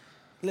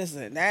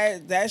 Listen,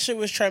 that shit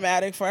was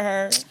traumatic for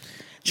her.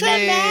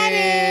 Traumatic.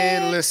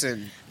 Man,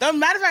 listen. The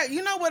matter of fact,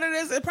 you know what it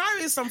is? It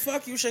probably is some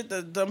fuck you shit.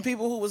 The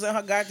people who was in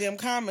her goddamn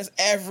comments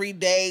every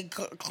day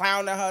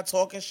clowning her,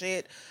 talking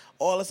shit,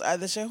 all this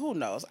other shit. Who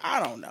knows?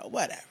 I don't know.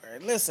 Whatever.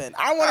 Listen,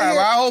 I want to hear.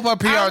 I hope her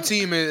PR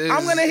team is.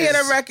 I'm gonna hear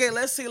the record.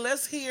 Let's see.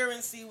 Let's hear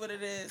and see what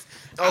it is.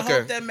 Okay. I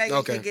hope that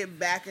Megan can get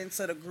back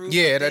into the groove.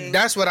 Yeah,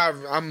 that's what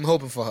I'm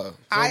hoping for her.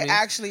 I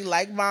actually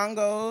like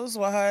bongos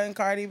with her and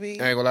Cardi B.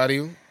 I ain't gonna lie to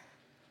you.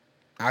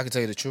 I can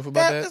tell you the truth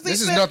about that. This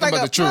is nothing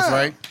but the truth,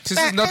 right? This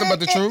is nothing but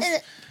the truth.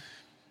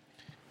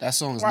 That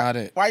song is not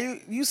it.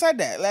 Why you said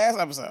that last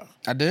episode?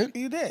 I did?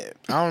 You did.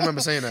 I don't remember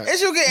saying that.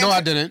 No,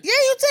 I didn't. Yeah,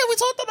 you did. We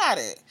talked about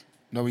it.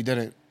 No, we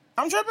didn't.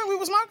 I'm tripping. We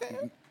was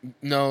smoking.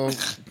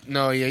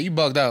 No, yeah, you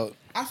bugged out.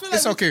 I feel like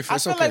it's okay.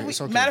 It's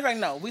okay. Matter of fact,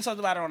 no, we talked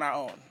about it on our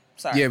own.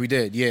 Sorry. Yeah, we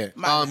did. Yeah.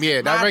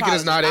 That record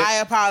is not it. I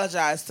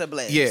apologize to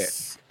Blaze. Yeah,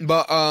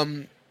 but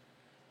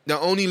the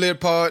only lit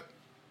part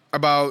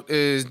about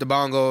is the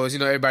bongos.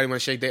 Everybody want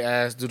to shake their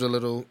ass, do the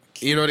little.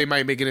 They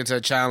might make it into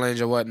a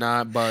challenge or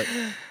whatnot, but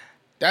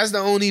that's the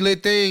only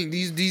lit thing.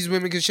 These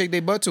women can shake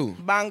their butt to.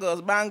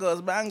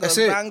 Bongos. That's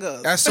it.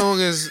 Bongos. That song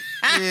is.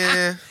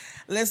 Yeah.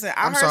 Listen,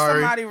 I heard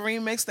somebody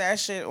remix that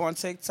shit on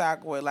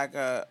TikTok with like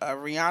a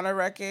Rihanna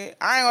record.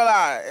 I ain't gonna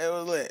lie, it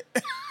was lit.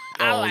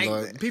 I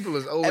liked it. People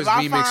is always if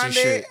I remixing find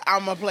shit.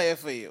 I'm gonna play it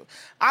for you.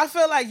 I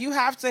feel like you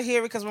have to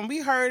hear it because when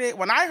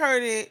I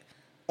heard it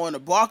on the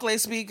Barclay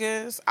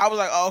speakers, I was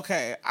like,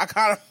 okay, I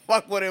kind of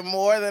fuck with it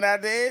more than I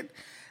did.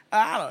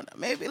 I don't know.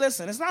 Maybe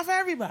listen, it's not for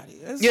everybody.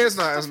 It's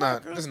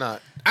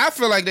not. I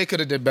feel like they could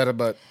have did better,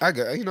 but I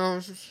got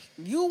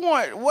You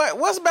want what?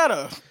 What's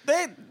better?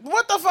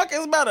 What the fuck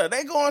is better?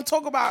 They go and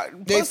talk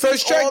about their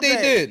first track they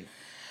did.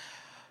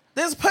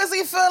 This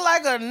pussy feel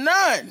like a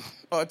nun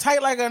or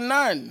tight like a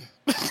nun.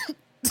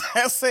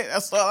 That's it.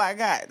 That's all I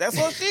got. That's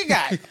what she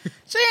got. She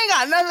ain't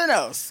got nothing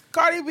else.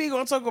 Cardi B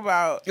gonna talk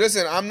about.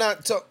 Listen, I'm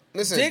not.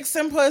 Listen, dicks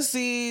and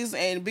pussies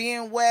and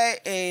being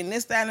wet and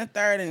this, that, and the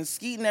third and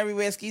skeeting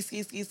everywhere. Ski.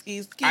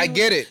 I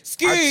get it.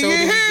 Ski.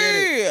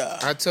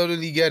 I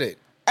totally get it.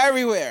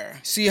 everywhere.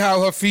 See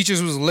how her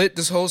features was lit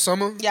this whole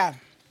summer? Yeah.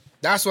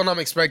 That's what I'm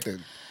expecting.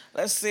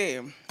 Let's see.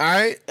 All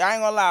right? I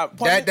ain't gonna lie.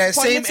 That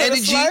same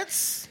energy.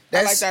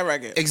 I like that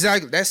record.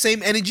 Exactly. That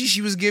same energy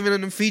she was giving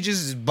in the features,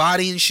 his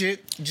body and shit.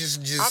 I mean,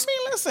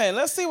 listen.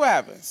 Let's see what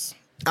happens.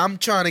 I'm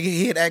trying to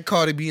hear that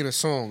Cardi B in a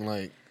song.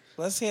 Like,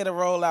 let's hear the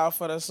rollout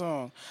for the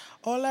song.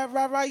 All that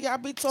right, y'all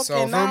be talking. So,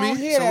 I don't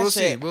hear that we'll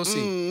shit. See. We'll see.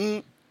 Mm-hmm.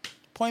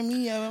 Point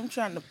me up. I'm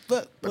trying to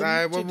fuck. But all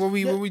right, what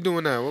we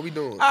doing now? What we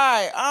doing? All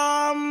right.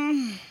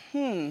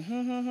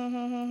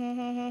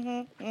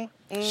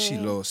 She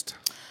lost.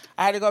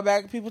 I had to go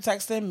back. People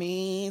texting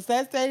me.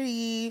 That's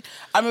 30.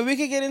 I mean, we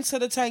could get into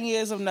the 10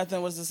 years of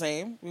nothing was the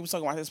same. We were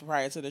talking about this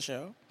prior to the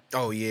show.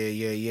 Oh,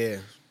 yeah.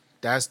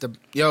 That's the...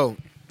 Yo,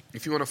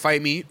 if you want to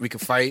fight me, we can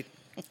fight.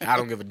 I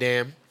don't give a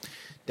damn.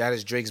 That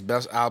is Drake's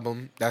best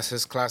album. That's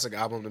his classic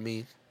album to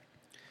me.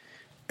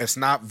 It's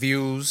not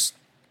Views.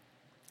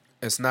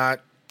 It's not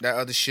that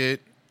other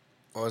shit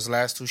or his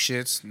last two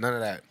shits. None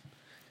of that.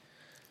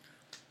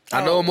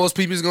 I know most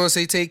people's going to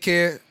say Take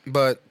Care,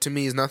 but to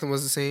me, it's Nothing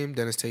Was the Same,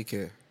 then it's Take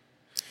Care.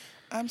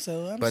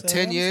 But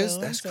 10 years,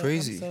 that's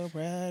crazy. I'm so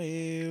proud of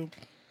you.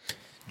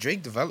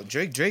 Drake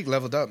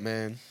leveled up,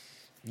 man.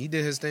 He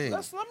did his thing.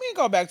 Let me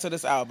go back to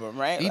this album,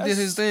 right? He did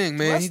his thing,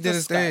 man. He did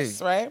his thing.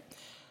 Right?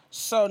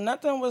 So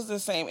Nothing Was the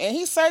Same. And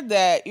he said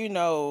that, 10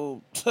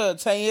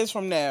 years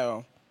from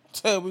now,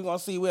 we're going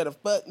to see where the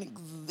fuck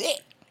niggas is at.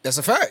 That's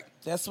a fact.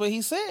 That's what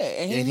he said.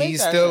 And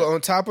he's still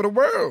on top of the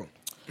world.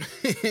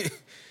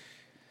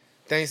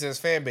 Thanks to his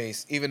fan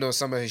base, even though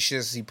some of his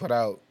shits he put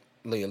out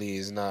lately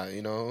is not,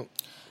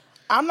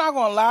 I'm not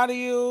going to lie to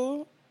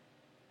you.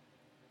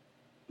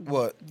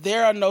 What?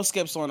 There are no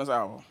skips on this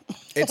album.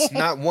 It's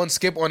not one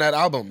skip on that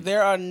album.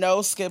 There are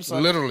no skips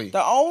on Literally.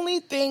 The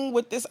only thing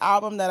with this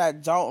album that I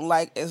don't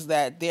like is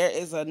that there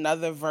is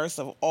another verse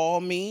of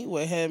All Me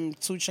with him,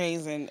 2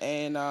 Chainz and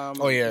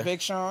Big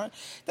Sean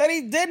that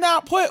he did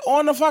not put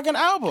on the fucking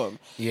album.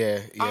 Yeah.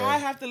 I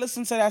have to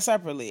listen to that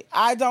separately.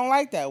 I don't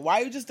like that.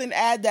 Why you just didn't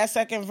add that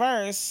second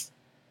verse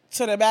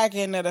to the back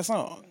end of the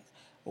song?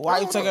 Why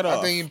you took it off?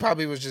 I think he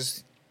probably was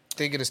just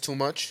thinking it's too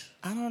much.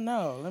 I don't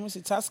know. Let me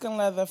see. Tuscan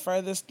Leather,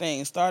 Furthest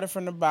Thing, Started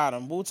from the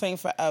Bottom, Wu-Tang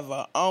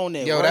Forever, Own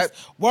It. Yo,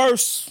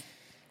 worse.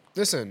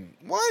 Listen,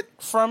 what?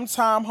 From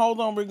Time, Hold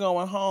On, We're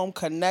Going Home,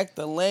 Connect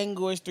the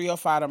Language,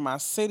 305 of My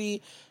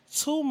City,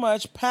 Too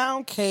Much,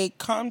 Pound Cake,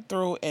 Come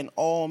Through, and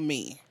All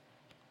Me.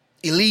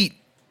 Elite.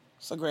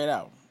 It's a great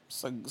album.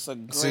 It's a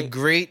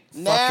great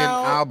fucking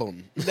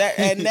album.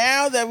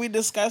 Now that we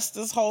discussed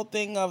this whole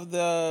thing of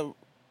the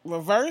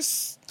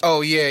reverse.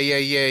 Oh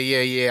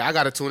yeah. I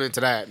gotta tune into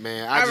that,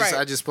 man.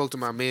 I just spoke to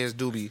my man's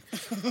Doobie.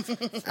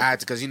 I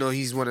had to, because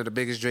he's one of the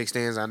biggest Drake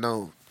stans I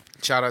know.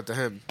 Shout out to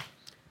him.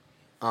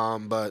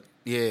 But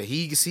yeah,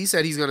 he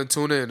said he's gonna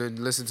tune in and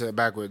listen to it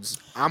backwards.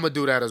 I'm gonna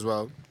do that as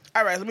well.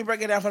 All right, let me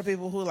break it down for the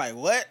people who like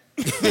what.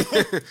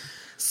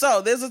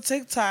 So there's a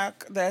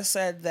TikTok that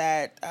said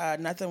that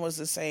Nothing Was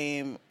the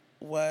Same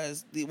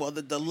was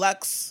the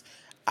deluxe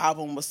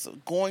album was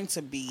going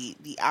to be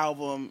the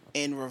album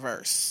in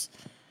reverse.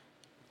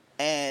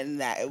 And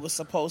that it was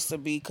supposed to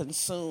be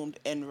consumed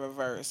in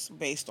reverse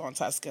based on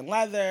Tuscan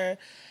Leather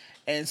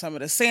and some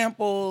of the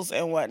samples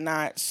and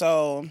whatnot.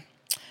 So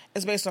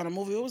it's based on a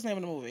movie. What was the name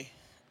of the movie?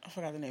 I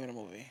forgot the name of the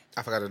movie.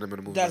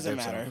 Doesn't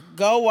matter. So.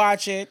 Go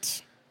watch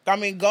it.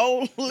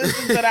 Go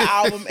listen to the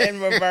album in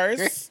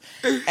reverse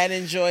and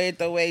enjoy it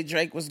the way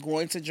Drake was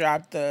going to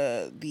drop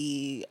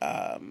the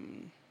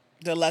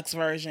deluxe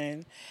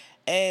version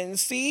and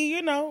see,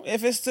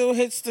 if it still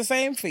hits the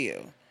same for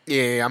you.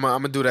 Yeah, I'm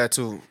gonna do that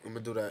too. I'm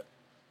gonna do that.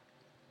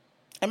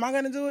 Am I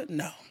gonna do it?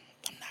 No,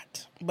 I'm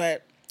not.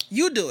 But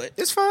you do it.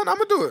 It's fine. I'm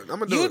gonna do it.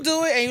 You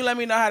do it, and you let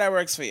me know how that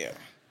works for you.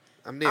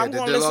 I'm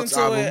gonna listen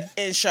to it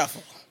and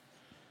shuffle.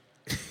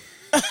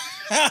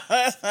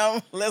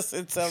 I'm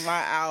listening to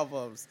my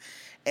albums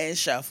and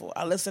shuffle.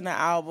 I listen to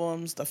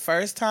albums the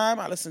first time.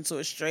 I listen to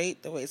it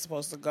straight, the way it's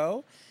supposed to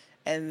go,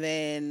 and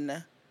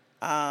then,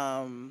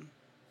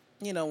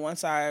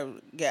 once I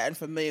get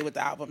familiar with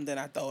the album, then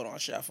I throw it on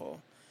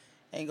shuffle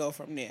and go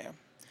from there.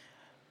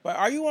 But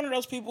are you one of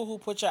those people who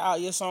put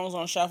your songs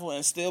on shuffle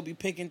and still be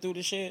picking through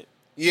the shit?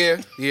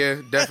 Yeah,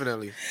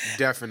 definitely.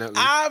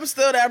 I'm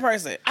still that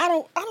person. I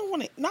don't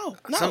want it. No.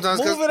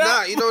 Sometimes, move it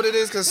up. You know what it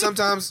is? Because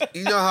sometimes,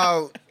 you know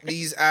how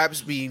these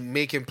apps be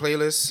making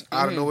playlists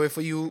out of nowhere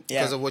for you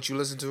because of what you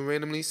listen to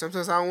randomly?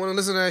 Sometimes I don't want to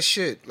listen to that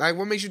shit. Like,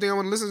 what makes you think I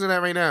want to listen to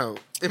that right now?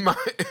 In my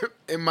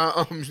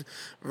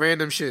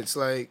random shits.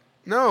 Like,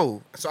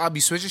 no. So I'll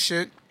be switching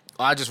shit,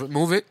 or I just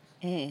remove it,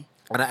 and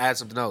I add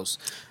something else.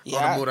 On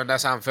the mood, and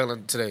that's how I'm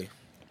feeling today.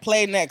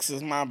 Play next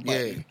is my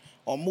button. Yeah.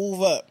 Or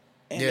move up.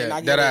 And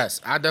that ass.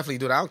 I definitely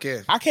do that. I don't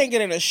care. I can't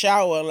get in the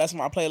shower unless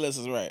my playlist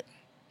is right.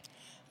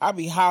 I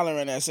be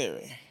hollering at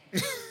Siri.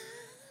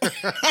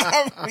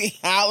 I be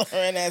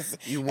hollering at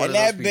Siri. And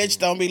that bitch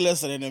don't be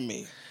listening to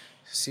me.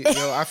 See,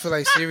 I feel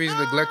like Siri's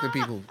neglecting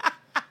people.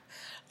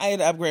 I need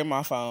to upgrade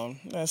my phone.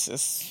 That's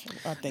just,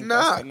 I think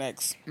that's the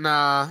next.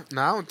 Nah, I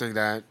don't think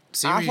that.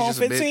 Siri's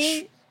just a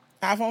bitch.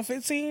 iPhone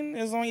 15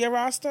 is on your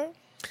roster?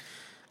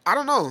 I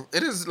don't know.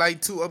 It is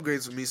like 2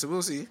 upgrades for me, so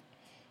we'll see.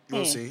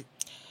 We'll see.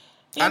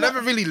 You I know-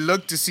 never really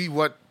looked to see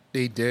what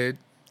they did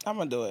I'm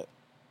gonna do it.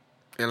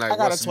 and like I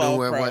got what's a 12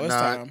 new and Pro. It's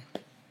whatnot. time.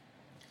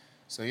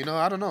 So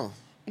I don't know.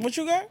 What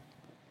you got?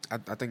 I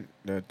think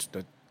the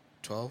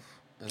 12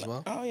 as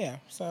well. Oh yeah.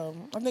 So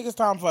I think it's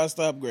time for us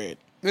to upgrade.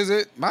 Is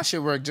it? My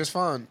shit worked just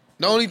fine.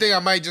 The only thing I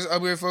might just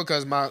upgrade for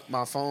because my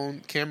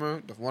phone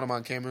camera, one of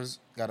my cameras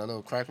got a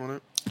little crack on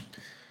it.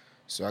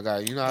 So I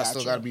got, I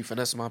still got to be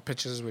finessing my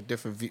pictures with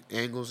different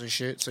angles and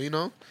shit. So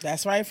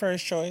That's right.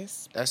 First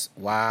choice. that's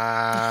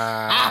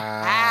wow.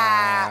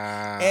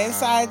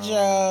 Inside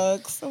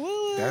jokes.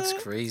 Woo. That's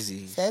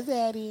crazy. Says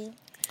Daddy.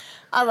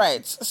 All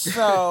right.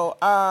 So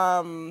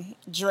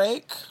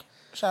Drake.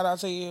 Shout out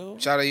to you.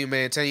 Shout out to you,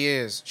 man. 10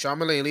 years.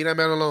 Charlamagne, leave that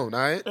man alone, all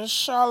right?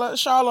 Charlotte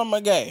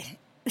McGay.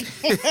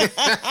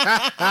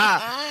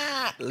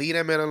 Leave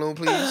that man alone,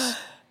 please.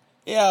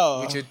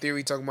 Yo. With your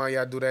theory talking about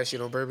y'all do that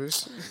shit on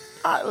purpose.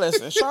 All right,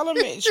 listen.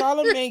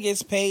 Charlamagne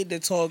gets paid to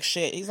talk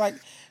shit. He's like,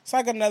 it's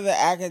like another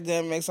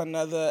Academics,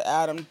 another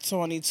Adam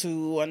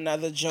 22,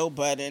 another Joe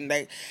Budden.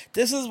 Like,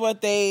 this is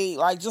what they,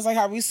 like, just like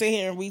how we sit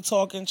here and we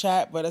talk and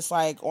chat, but it's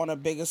like on a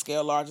bigger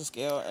scale, larger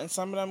scale. And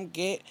some of them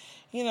get,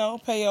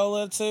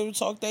 payola to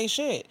talk they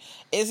shit.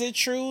 Is it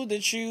true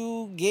that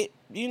you get,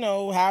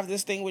 have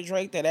this thing with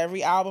Drake that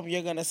every album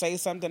you're going to say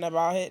something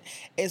about it?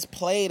 It's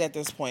played at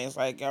this point. It's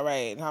like, all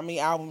right, how many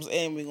albums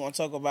in we going to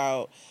talk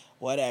about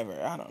whatever?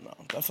 I don't know.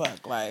 The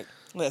fuck? Like,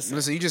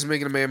 listen, you just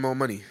making a man more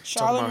money.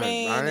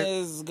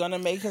 Charlamagne is going to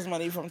make his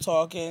money from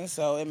talking,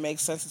 so it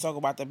makes sense to talk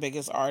about the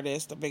biggest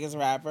artist, the biggest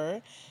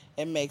rapper.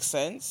 It makes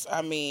sense.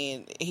 I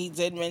mean, he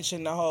did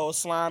mention the whole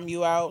Slime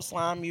You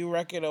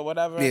record or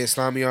whatever. Yeah,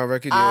 Slime You Out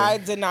record. Yeah. I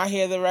did not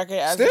hear the record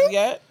as of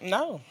yet.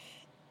 No.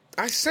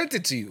 I sent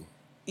it to you.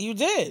 You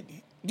did?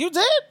 You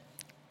did?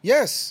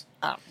 Yes.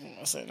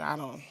 Listen,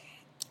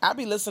 I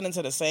be listening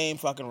to the same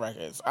fucking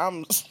records.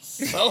 I'm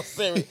so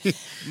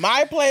serious.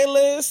 My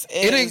playlist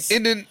is...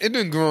 It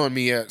didn't grow on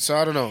me yet, so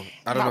I don't know.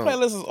 My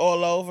playlist is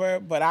all over,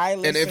 but I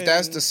listen... And if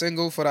that's the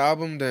single for the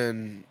album,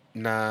 then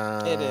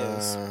nah. It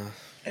is.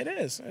 It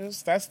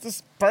is. That's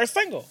the first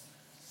single.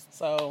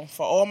 So,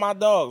 for all my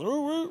dogs,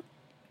 woo woo.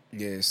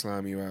 Yeah,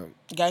 Slime You Out.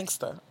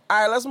 Gangsta.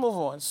 All right, let's move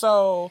on.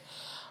 So,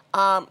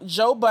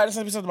 Joe Budden,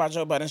 since we talked about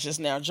Joe Budden just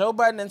now, Joe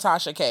Budden and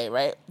Tasha K,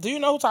 right? Do you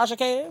know who Tasha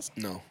K is?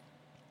 No.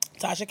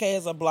 Tasha K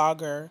is a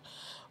blogger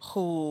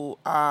who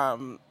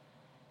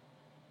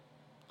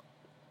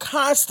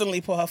constantly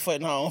put her foot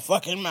in her own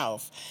fucking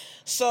mouth.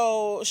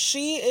 So,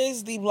 she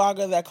is the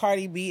blogger that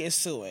Cardi B is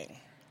suing.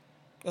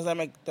 Does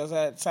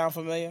that sound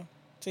familiar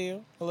to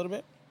you a little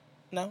bit?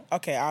 No?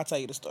 Okay, I'll tell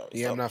you the story.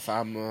 Yeah, so,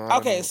 I'm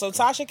not. So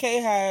Tasha K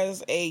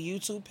has a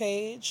YouTube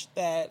page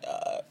that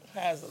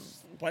has a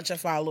bunch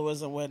of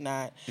followers and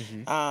whatnot.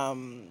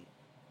 Mm-hmm.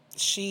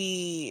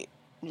 She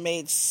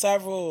made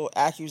several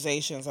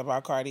accusations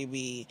about Cardi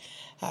B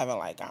having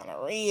like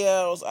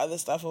gonorrhea or other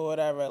stuff or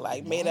whatever.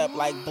 Like made up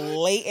like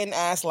blatant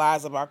ass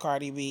lies about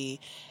Cardi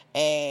B.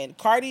 And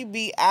Cardi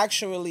B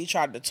actually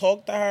tried to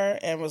talk to her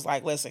and was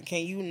like, listen,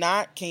 can you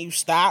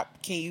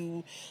stop? Can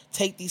you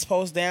take these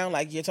posts down?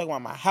 Like, you're talking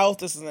about my health.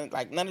 This isn't,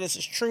 like, none of this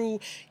is true.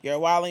 You're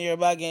wild and you're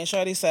bugging.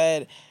 Shorty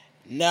said,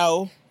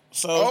 no.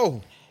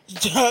 So,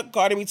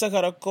 Cardi B took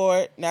her to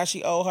court. Now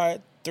she owe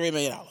her $3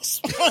 million.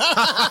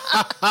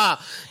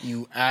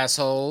 You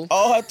asshole.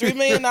 Owe her $3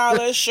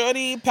 million.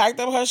 Shorty packed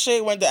up her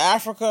shit, went to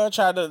Africa,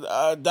 tried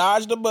to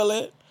dodge the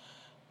bullet.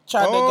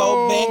 Tried to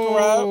go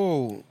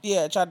bankrupt.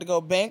 Yeah, tried to go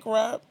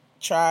bankrupt.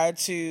 Tried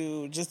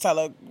to just tell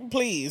her,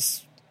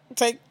 please,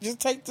 take this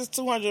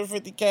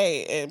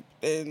 $250K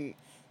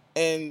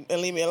and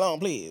leave me alone,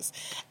 please.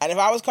 And if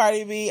I was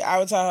Cardi B, I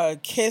would tell her,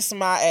 kiss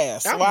my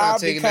ass. I'm Why?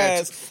 not taking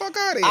Because that. Fuck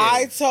out of here.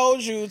 I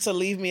told you to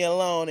leave me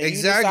alone, and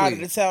Exactly.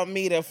 you decided to tell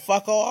me to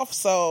fuck off.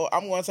 So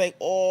I'm going to take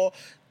all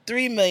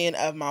 $3 million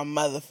of my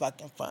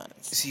motherfucking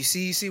funds. You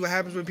see what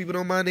happens when people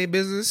don't mind their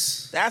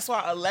business? That's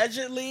why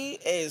allegedly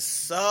is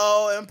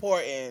so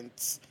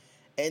important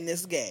in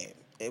this game.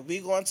 If we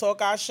gonna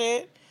talk our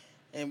shit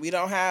and we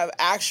don't have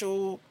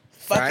actual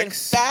fucking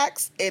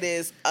facts, it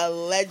is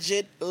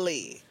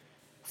allegedly.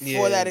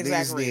 For that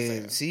exact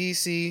reason.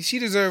 See, she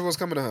deserved what's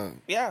coming to her.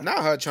 Yeah.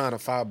 Not her trying to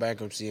file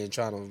bankruptcy and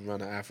trying to run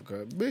to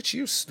Africa. Bitch,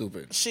 you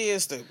stupid. She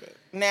is stupid.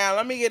 Now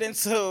let me get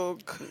into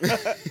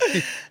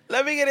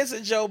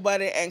Joe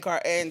Budden and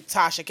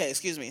Tasha K.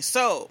 Excuse me.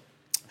 So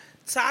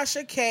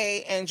Tasha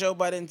K and Joe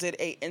Budden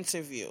did an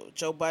interview.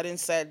 Joe Budden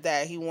said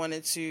that he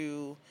wanted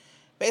to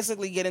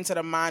basically get into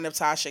the mind of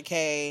Tasha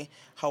K,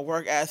 her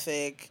work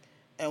ethic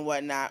and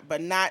whatnot, but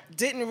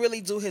didn't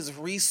really do his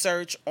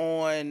research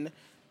on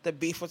the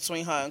beef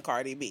between her and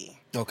Cardi B.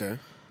 Okay.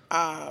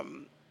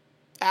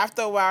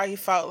 After a while, he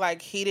felt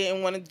like he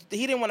didn't want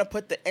to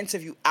put the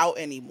interview out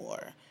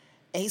anymore,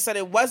 and he said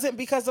it wasn't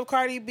because of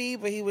Cardi B,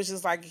 but he was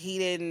just like he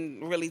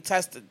didn't really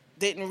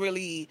didn't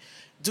really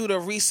do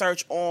the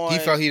research on. He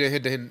felt he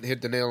didn't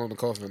hit the nail on the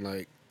coffin,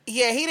 like.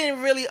 Yeah, he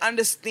didn't really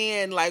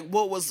understand like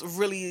what was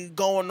really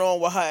going on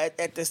with her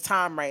at this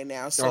time right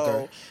now.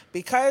 So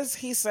because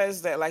he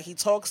says that like he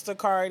talks to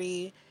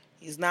Cardi.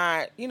 He's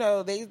not, you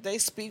know, they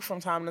speak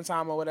from time to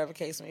time or whatever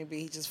case may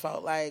be. He just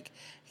felt like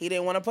he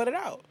didn't want to put it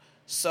out.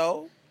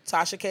 So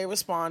Tasha K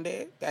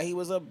responded that he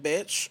was a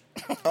bitch.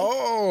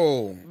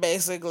 Oh.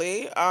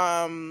 Basically.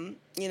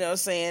 You know,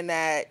 saying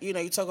that, you know,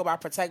 you talk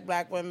about protect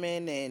black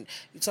women and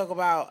you talk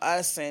about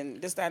us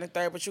and this, that, and the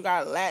third, but you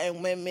got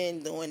Latin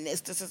women doing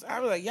this. I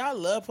was like, y'all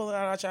love pulling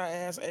out y'all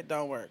ass. It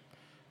don't work.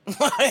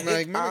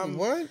 Like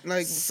what?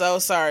 Like, so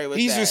sorry with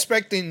he's that.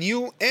 respecting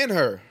you and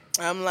her.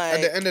 I'm like,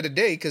 at the end of the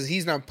day, because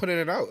he's not putting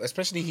it out,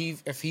 especially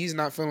if he's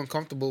not feeling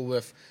comfortable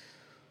with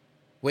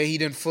where he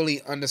didn't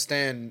fully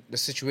understand the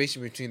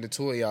situation between the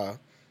two of y'all.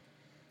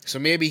 So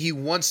maybe he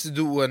wants to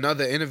do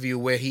another interview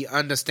where he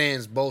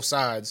understands both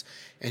sides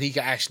and he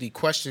can actually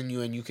question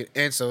you and you can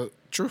answer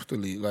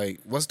truthfully. Like,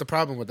 what's the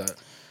problem with that?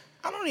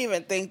 I don't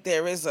even think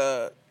there is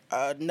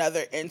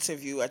another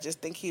interview. I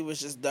just think he was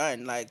just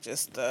done. Like,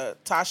 just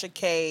Tasha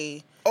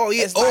K. Oh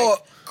yeah, it's like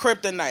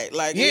kryptonite.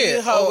 Like,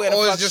 yeah,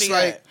 it's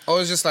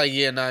just like,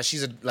 yeah, nah,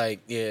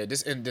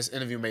 this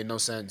interview made no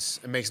sense.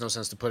 It makes no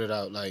sense to put it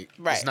out. Like,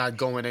 It's not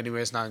going anywhere.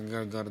 It's not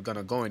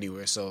gonna go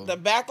anywhere. So the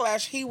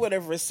backlash he would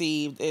have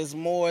received is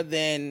more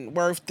than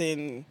worth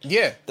than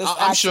this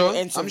I'm sure.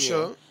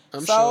 Interview.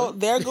 I'm so sure.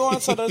 They're going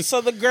so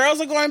the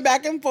girls are going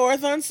back and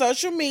forth on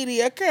social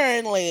media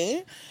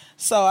currently.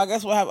 So I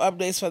guess we'll have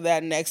updates for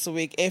that next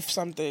week if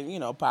something, you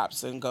know,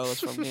 pops and goes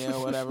from there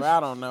or whatever. I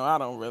don't know. I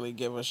don't really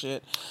give a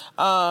shit.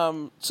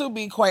 To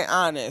be quite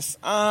honest.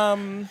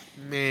 Man.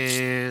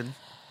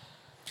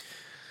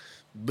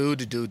 Boo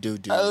do.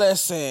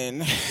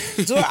 Listen.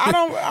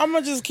 I'm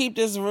gonna just keep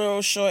this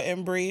real short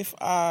and brief.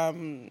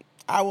 I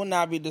will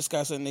not be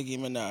discussing Nicki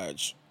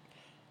Minaj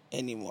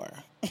anymore.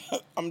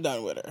 I'm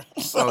done with her.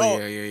 So,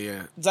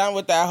 yeah. Done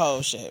with that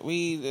whole shit.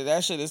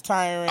 That shit is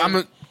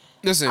tiring.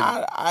 Listen,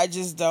 I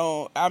just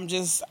don't. I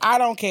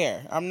don't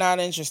care. I'm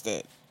not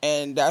interested,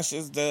 and that's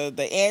just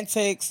the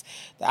antics,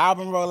 the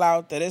album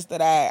rollout,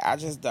 that. I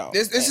just don't.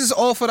 This is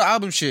all for the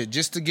album shit,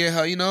 just to get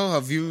her, you know,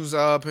 her views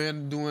up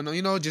and doing,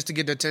 you know, just to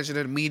get the attention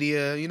of the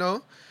media, you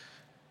know,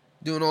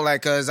 doing all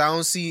that. Cause I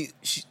don't see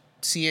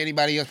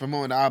anybody else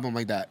promoting the album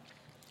like that.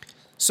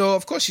 So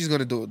of course she's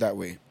gonna do it that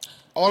way.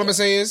 All I'm gonna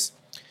say is,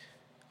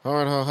 her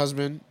and her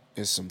husband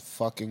is some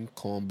fucking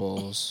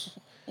cornballs.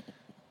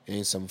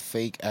 And some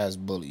fake ass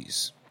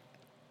bullies.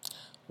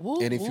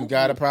 And if you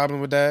got a problem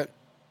with that,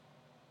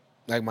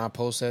 like my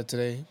post said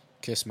today,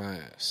 kiss my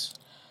ass.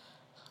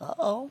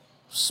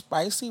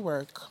 Spicy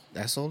work.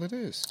 That's all it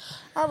is.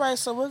 All right,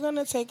 so we're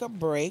gonna take a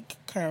break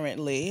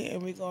currently,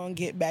 and we're gonna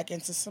get back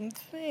into some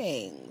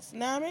things.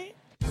 Know what I mean?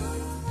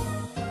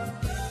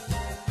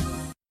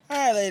 All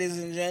right, ladies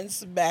and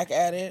gents, back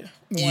at it.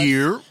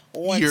 Year.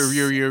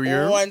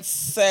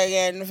 Once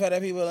again for the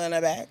people in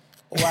the back.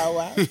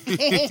 Wow.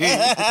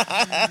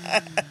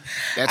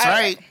 That's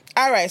right.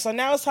 All right, so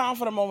now it's time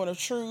for the moment of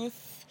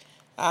truth.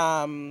 You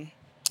know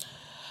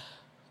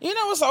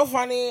what's so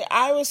funny?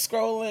 I was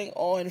scrolling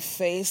on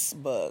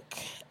Facebook,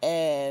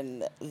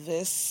 and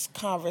this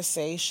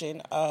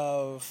conversation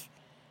of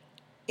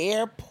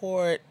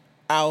airport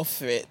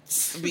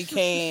outfits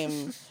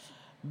became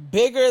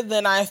bigger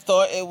than I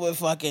thought it would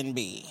fucking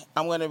be.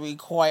 I'm going to be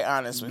quite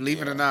honest with you.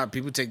 Believe it or not,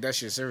 people take that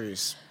shit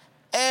serious.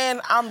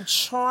 And I'm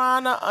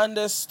trying to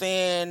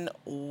understand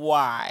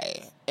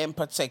why in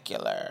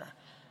particular.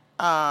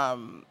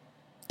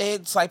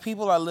 It's like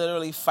people are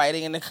literally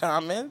fighting in the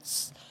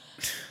comments.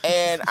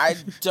 And I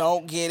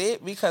don't get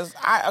it because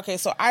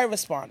so I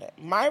responded.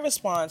 My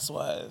response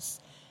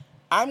was,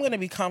 I'm going to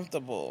be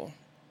comfortable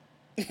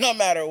no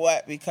matter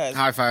what because...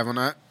 High five on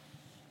that.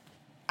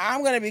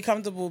 I'm going to be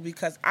comfortable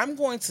because I'm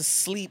going to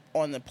sleep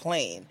on the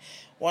plane.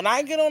 When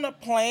I get on a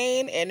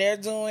plane and they're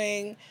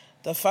doing...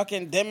 the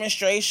fucking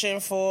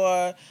demonstration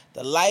for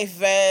the life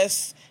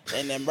vest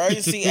and the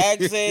emergency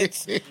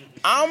exits.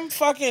 I'm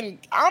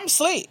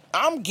asleep.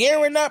 I'm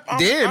gearing up.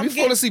 Damn, you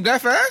fall asleep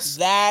that fast?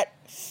 That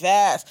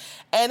fast.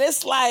 And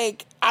it's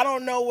like, I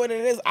don't know what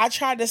it is. I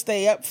tried to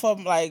stay up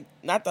from like,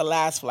 not the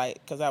last flight,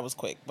 because that was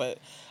quick, but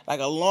like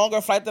a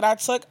longer flight that I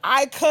took.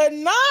 I could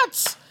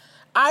not.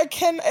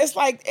 It's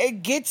like,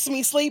 it gets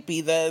me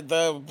sleepy.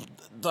 The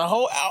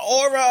whole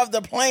aura of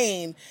the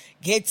plane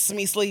gets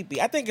me sleepy.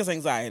 I think it's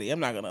anxiety. I'm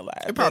not going to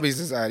lie. It probably is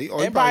anxiety.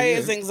 It probably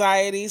is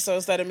anxiety. So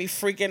instead of me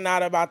freaking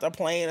out about the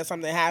plane or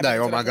something happening,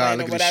 like, oh my God,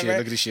 look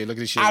at this shit.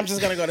 I'm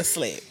just going to go to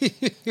sleep.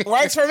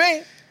 Works for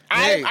me.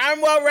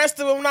 I'm well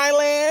rested when I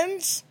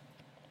land.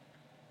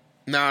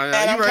 Nah,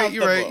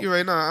 you're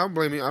right. Nah, I don't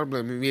blame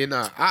you. Yeah,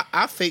 nah.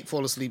 I fake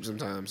fall asleep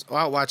sometimes. Or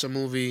I'll watch a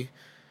movie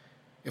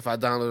if I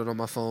download it on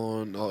my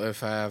phone, or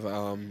if I have,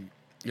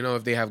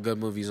 if they have good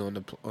movies on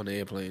the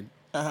airplane.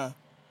 I'll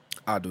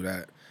do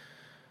that.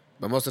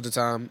 But most of the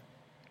time,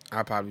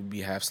 I'll probably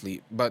be half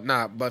asleep. But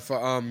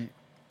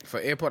for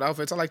airport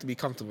outfits, I like to be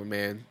comfortable,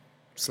 man.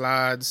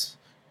 Slides,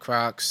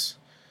 Crocs,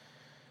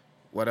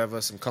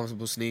 whatever, some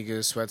comfortable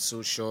sneakers,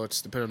 sweatsuit,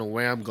 shorts, depending on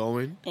where I'm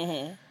going.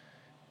 Mm-hmm.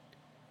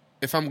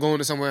 If I'm going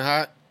to somewhere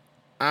hot,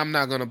 I'm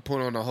not going to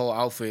put on a whole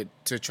outfit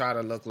to try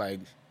to look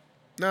like...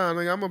 Nah, I'm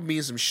going to be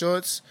in some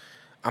shorts,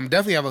 I'm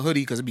definitely have a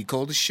hoodie because it'd be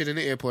cold as shit in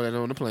the airport and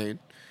on the plane.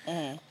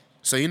 Mm-hmm.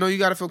 So you know you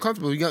gotta feel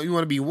comfortable. You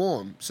want to be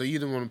warm. So you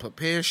either want to put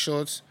pants,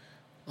 shorts,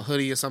 a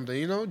hoodie, or something.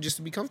 You know, just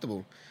to be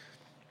comfortable.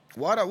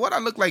 What I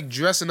look like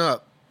dressing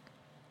up,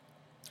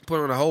 put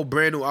on a whole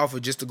brand new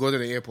outfit just to go to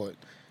the airport,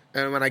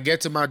 and when I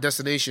get to my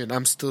destination,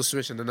 I'm still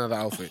switching another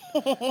outfit.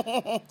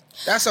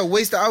 That's a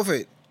waste of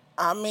outfit.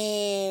 I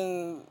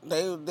mean,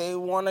 they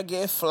want to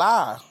get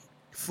fly.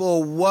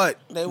 For what?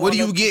 What are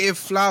you getting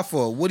fly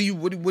for? What are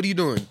you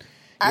doing?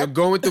 You're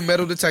going through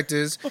metal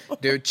detectors.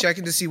 They're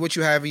checking to see what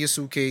you have in your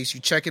suitcase.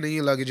 You checking in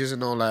your luggages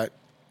and all that.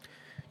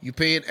 You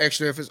paying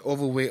extra if it's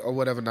overweight or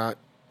whatever not.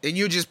 And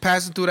you're just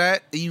passing through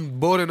that and you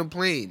boarding a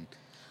plane.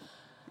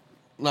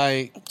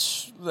 Like,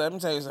 let me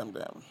tell you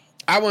something.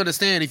 I would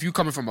understand if you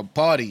coming from a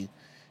party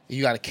and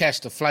you got to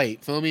catch the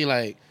flight. Feel me?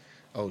 Like,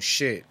 oh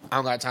shit, I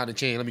don't got time to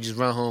change. Let me just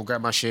run home,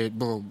 grab my shit,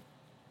 boom,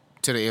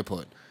 to the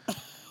airport.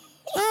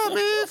 Nah,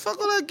 man, fuck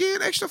all that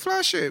getting extra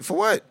fly shit. For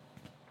what?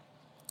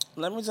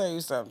 Let me tell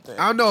you something.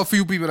 I know a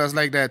few people that's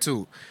like that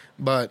too.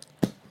 But,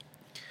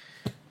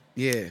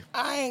 yeah.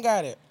 I ain't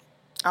got it.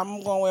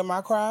 I'm going to wear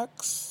my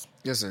Crocs.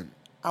 Listen.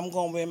 I'm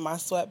going to wear my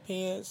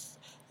sweatpants.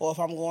 Or if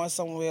I'm going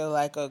somewhere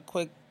like a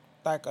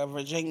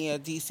Virginia,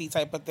 D.C.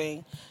 type of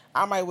thing,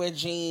 I might wear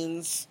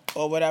jeans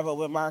or whatever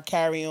with my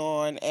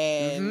carry-on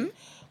and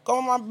go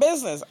on my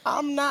business.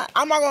 I'm not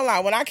going to lie.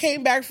 When I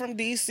came back from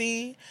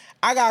D.C.,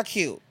 I got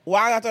cute.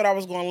 Why? I thought I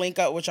was going to link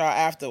up with y'all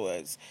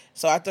afterwards.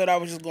 So I thought I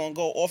was just going to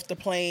go off the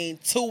plane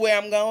to where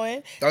I'm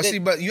going. Oh, see,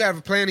 but you have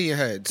a plan in your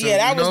head. So, yeah,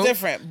 that was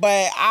different.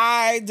 But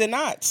I did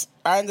not.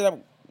 I ended up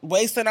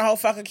wasting a whole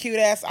fucking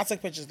cute-ass... I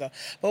took pictures, though.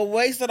 But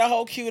wasting a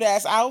whole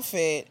cute-ass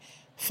outfit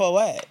for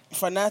what?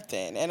 For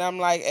nothing. And I'm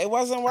like, it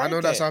wasn't worth it. I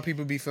know that's how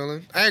people be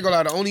feeling. I ain't gonna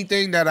lie. The only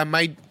thing that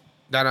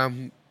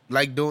I'm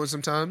like doing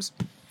sometimes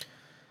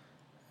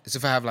is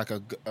if I have like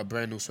a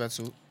brand new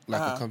sweatsuit. Like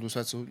a comfortable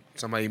sweatsuit,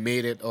 somebody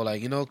made it, or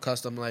like, you know,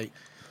 custom, like,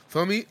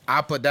 feel me?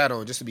 I put that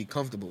on just to be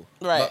comfortable.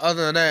 Right. But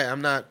other than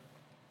that,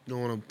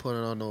 don't want to put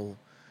it on no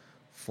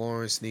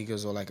foreign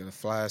sneakers or like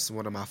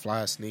one of my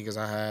fly sneakers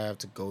I have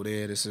to go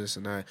there, this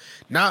and that.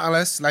 Not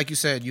unless, like you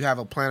said, you have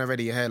a plan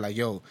already in your head, like,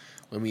 yo,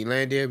 when we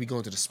land there, we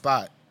going to the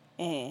spot.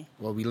 Where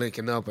we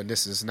linking up and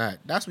this is that.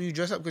 That's when you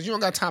dress up because you don't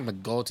got time to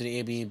go to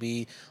the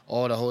Airbnb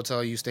or the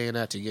hotel you staying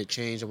at to get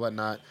changed or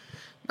whatnot.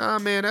 Nah,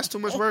 man, that's too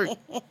much work.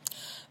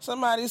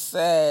 Somebody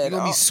said... You're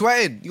going to be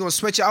sweating. You're going to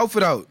sweat your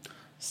outfit out.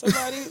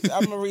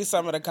 I'm going to read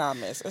some of the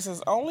comments. It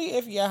says, only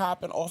if you're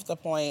hopping off the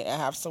plane and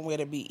have somewhere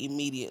to be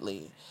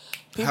immediately.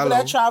 People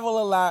that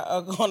travel a lot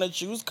are going to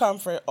choose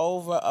comfort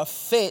over a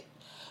fit.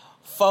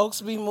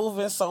 Folks be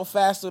moving so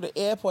fast through the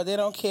airport, they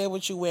don't care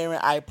what you're wearing,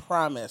 I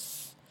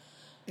promise.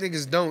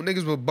 Niggas don't.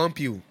 Niggas will bump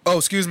you. Oh,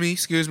 excuse me.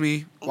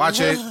 Watch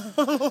it.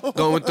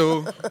 Going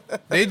through.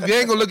 They ain't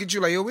gonna look at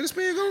you like, yo, where this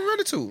man gonna run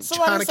into?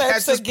 Somebody trying to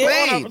catch this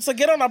plane. To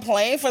get on a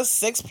plane for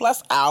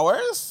 6+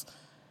 hours?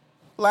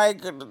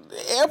 Like,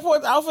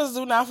 airport outfits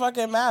do not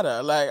fucking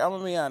matter. Like, I'm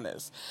gonna be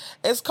honest.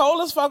 It's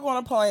cold as fuck on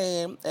a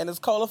plane, and it's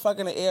cold as fuck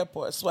in the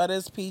airport.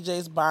 Sweaters,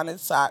 PJs,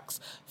 bonnets, socks,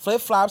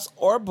 flip-flops,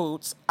 or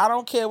boots. I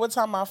don't care what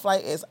time my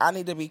flight is. I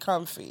need to be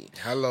comfy.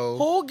 Hello.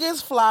 Who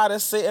gets fly to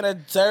sit in a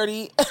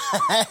dirty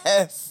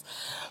ass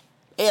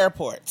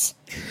airport?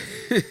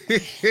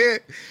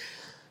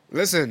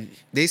 Listen,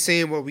 they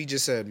saying what we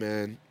just said,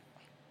 man.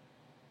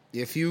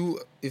 If you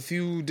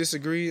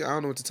disagree, I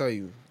don't know what to tell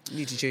you. You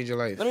need to change your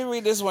life. Let me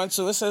read this one,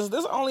 too. It says,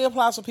 this only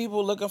applies for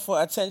people looking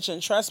for attention.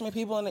 Trust me,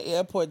 people in the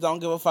airport don't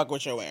give a fuck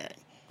what you're wearing.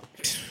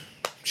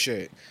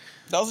 Shit.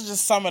 Those are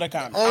just some of the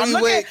comments.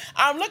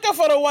 I'm looking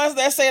for the ones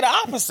that say the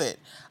opposite.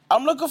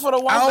 I'm looking for the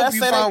ones that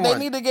say that they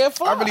need to get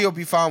fly. I really hope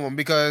you found one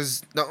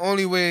because the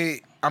only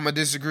way I'm going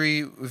to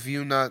disagree with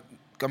you not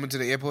coming to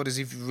the airport is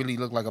if you really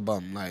look like a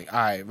bum. Like, all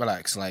right,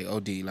 relax. Like,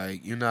 OD.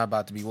 Like, you're not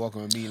about to be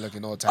walking with me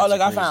looking all types of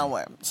crazy. I found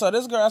one. So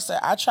this girl said,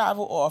 I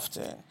travel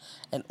often,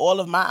 and all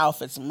of my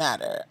outfits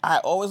matter. I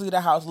always leave the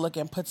house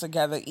looking put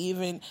together,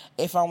 even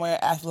if I'm wearing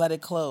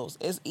athletic clothes.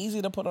 It's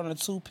easy to put on a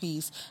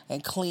 2-piece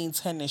and clean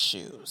tennis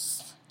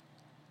shoes.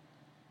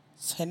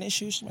 Tennis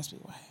shoes? She must be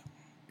white.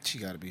 She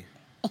got to be.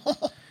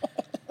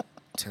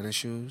 Tennis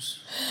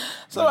shoes.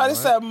 Somebody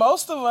said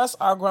most of us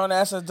are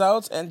grown-ass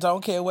adults and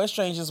don't care what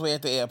strangers wear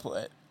at the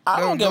airport.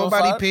 I don't give a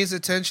fuck. Nobody pays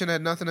attention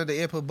at nothing at the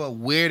airport but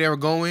where they're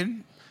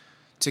going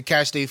to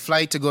catch their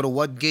flight, to go to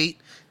what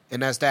gate,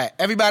 and that's that.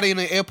 Everybody in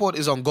the airport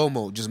is on go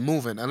mode, just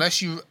moving.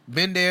 Unless you've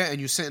been there and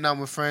you're sitting out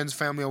with friends,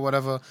 family, or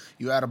whatever,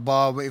 you're at a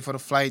bar waiting for the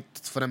flight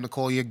for them to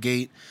call your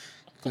gate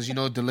because, you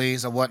know,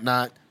 delays or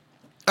whatnot.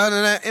 Other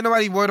than that, ain't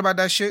nobody worried about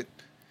that shit.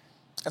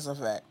 That's a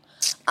fact.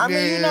 I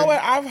mean, you know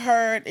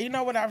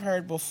what I've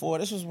heard before?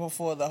 This was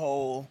before the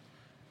whole...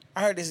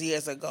 I heard this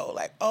years ago.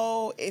 Like,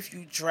 oh, if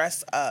you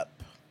dress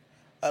up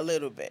a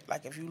little bit.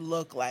 Like if you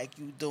look like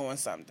you doing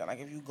something, like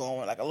if you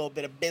going like a little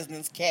bit of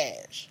business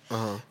cash,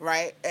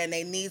 right? And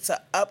they need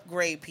to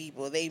upgrade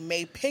people. They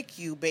may pick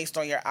you based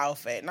on your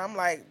outfit. And I'm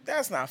like,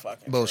 that's not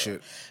fucking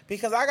bullshit. True.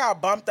 Because I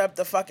got bumped up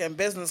to fucking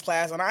business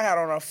class and I had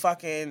on a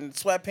fucking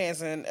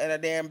sweatpants and a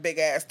damn big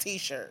ass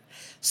t-shirt.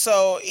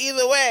 So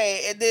either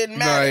way, it didn't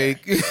matter.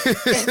 Like,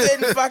 it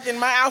didn't fucking,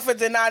 my outfit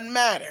did not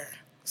matter.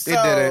 So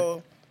it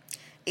didn't.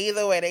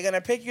 Either way, they're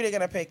gonna pick you, they're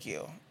gonna pick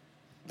you.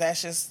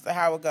 That's just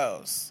how it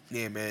goes.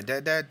 Yeah, man.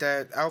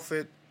 That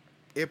outfit,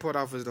 airport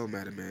outfits don't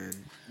matter, man.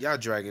 Y'all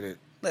dragging it.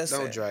 Listen,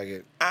 don't drag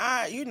it.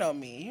 You know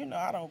me. You know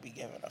I don't be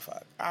giving a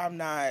fuck. I'm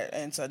not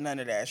into none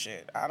of that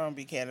shit. I don't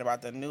be caring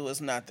about the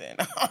newest nothing.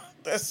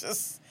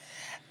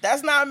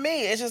 That's not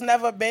me. It's just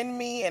never been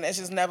me, and it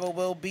just never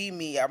will be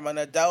me. I'm an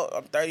adult.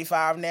 I'm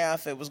 35 now.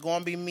 If it was going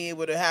to be me, it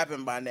would have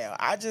happened by now.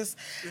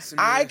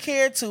 I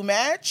care to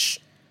match.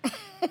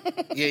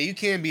 Yeah, you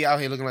can't be out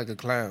here looking like a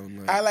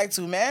clown. Like. I like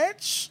to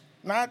match.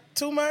 Not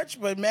too much,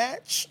 but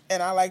match.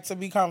 And I like to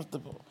be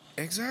comfortable.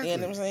 Exactly. You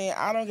know what I'm saying?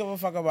 I don't give a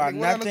fuck about like,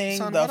 nothing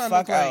the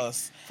fuck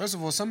else. Like, first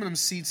of all, some of them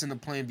seats in the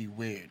plane be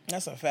weird.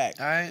 That's a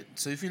fact. All right?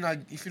 So if you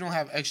don't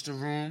have extra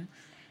room,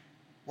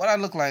 what I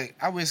look like,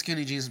 I wear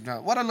skinny jeans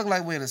sometimes. What I look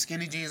like wearing a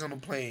skinny jeans on the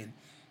plane.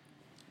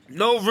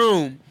 No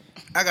room.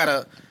 I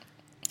gotta...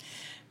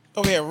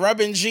 Over here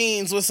rubbing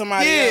jeans with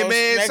somebody else. Yeah,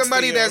 man. Next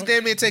Somebody to that's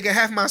damn near taking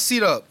half my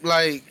seat up.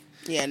 Like...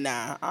 Yeah,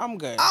 nah, I'm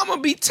good. I'm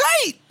gonna be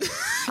tight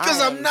because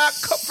I'm not.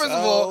 First of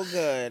all,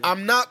 good.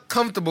 I'm not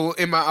comfortable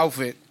in my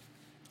outfit,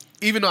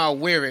 even though I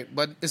wear it.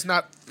 But it's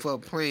not for a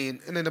plane,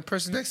 and then the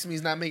person next to me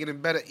is not making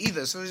it better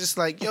either. So it's just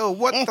like, yo,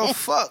 what the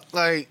fuck?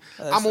 Like,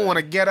 Listen. I'm gonna want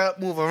to get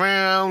up, move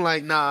around.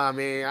 Like, nah,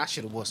 man, I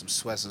should have wore some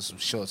sweats and some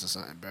shorts or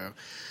something, bro.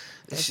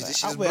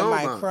 This I wear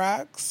my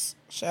Crocs.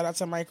 Shout out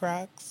to my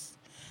Crocs.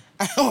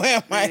 I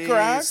wear my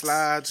Crocs.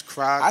 Slides,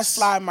 Crocs. I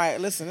slide my...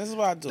 Listen, this is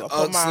what I do. I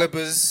put my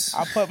slippers.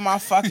 I put my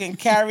fucking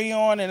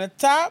carry-on in the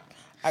top.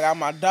 I got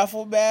my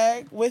duffel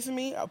bag with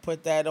me. I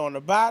put that on the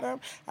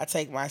bottom. I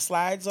take my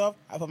slides off.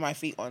 I put my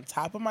feet on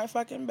top of my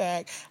fucking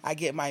bag. I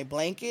get my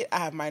blanket. I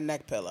have my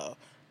neck pillow.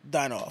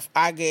 Done off.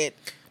 I get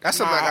That's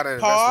something I gotta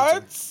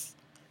parts.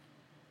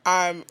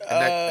 invest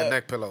into. A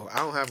neck pillow. I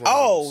don't have one.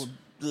 Oh,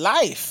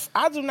 life.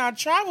 I do not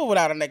travel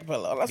without a neck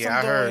pillow. Unless yeah,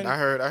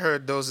 I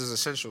heard those is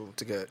essential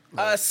to get.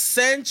 Like,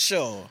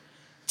 essential.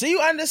 Do you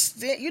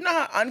understand? You know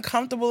how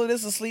uncomfortable it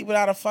is to sleep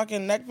without a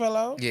fucking neck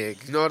pillow? Yeah,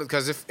 you know,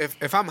 because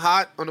if I'm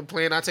hot on the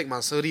plane, I take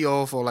my hoodie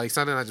off or like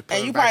something. I just put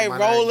and it you back probably in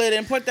my roll neck. it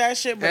and put that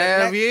shit.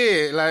 But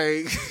yeah,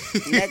 like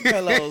neck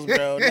pillows,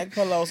 bro. Neck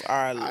pillows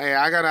are.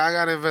 Yeah, I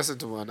gotta invest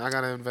into one.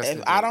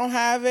 If I don't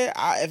have it,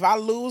 if I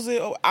lose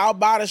it, I'll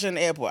buy this shit in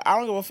the airport. I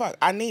don't give a fuck.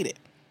 I need it.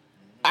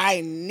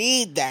 I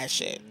need that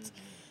shit.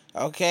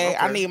 Okay,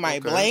 I need my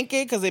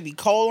blanket because it be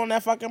cold on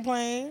that fucking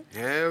plane.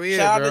 Hell yeah,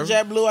 Shout bro. out to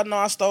JetBlue. I know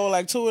I stole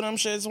like 2 of them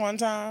shits one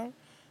time.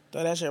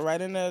 Throw that shit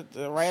right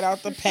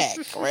out the pack,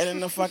 right in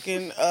the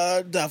fucking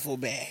duffel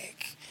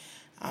bag.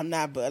 I'm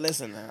not, but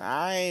listen,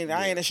 I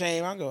ain't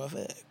ashamed. I go a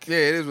fuck. Yeah,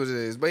 it is what it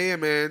is. But yeah,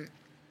 man.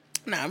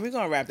 Nah, we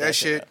gonna wrap that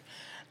shit up.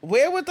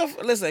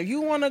 Listen, if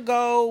you want to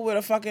go with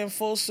a fucking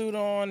full suit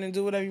on and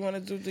do whatever you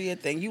want to do your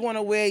thing. You want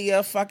to wear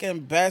your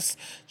fucking best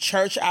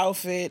church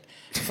outfit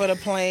for the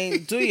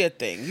plane, do your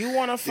thing. You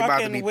want to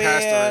fucking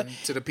wear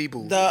to the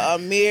people. The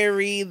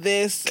Amiri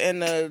this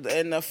and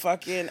the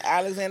fucking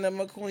Alexander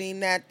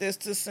McQueen that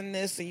this and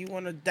this, and you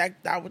want to deck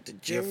out with the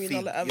jewelry and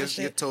all the other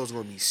shit. Your toes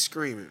gonna be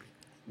screaming.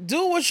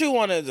 Do what you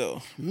want to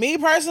do. Me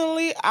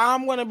personally,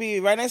 I'm gonna be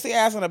right next to the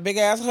ass in a big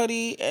ass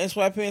hoodie and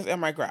sweatpants and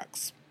my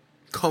Crocs.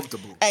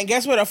 Comfortable. And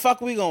guess where the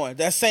fuck we going?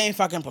 That same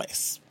fucking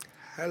place.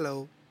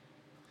 Hello.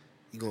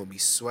 You gonna be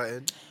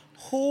sweating.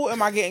 Who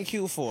am I getting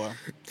cute for?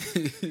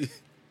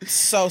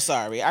 So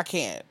sorry. I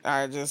can't.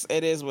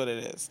 It is what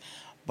it is.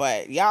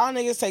 But y'all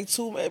niggas take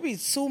too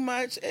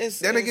much.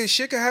 Then again,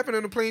 shit can happen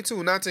on the plane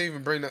too. Not to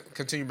even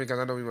continue because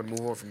I know we want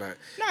to move on from that.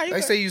 Nah,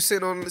 like say you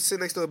sit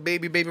next to a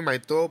baby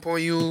might throw up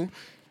on you.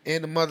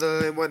 And the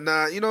mother and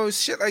whatnot, you know,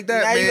 shit like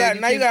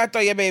that, now you gotta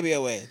throw your baby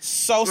away.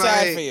 So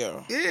sad for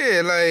you.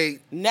 Yeah,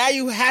 like now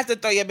you have to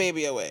throw your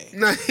baby away,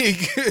 like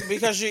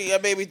because your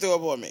baby threw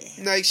up on me.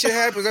 Like shit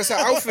happens. That's an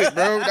outfit,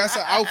 bro. That's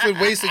an outfit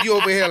wasted. You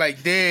over here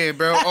like, damn,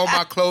 bro. All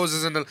my clothes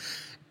is in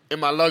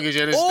my luggage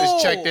and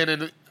it's checked in.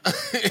 And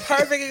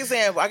perfect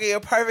example. I give you a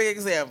perfect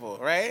example,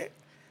 right?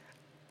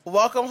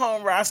 Welcome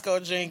Home, Roscoe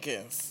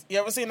Jenkins. You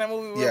ever seen that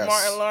movie with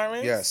Martin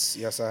Lawrence?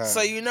 Yes, I have.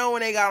 So you know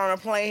when they got on a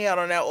plane, he had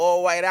on that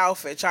all-white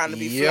outfit trying to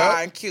be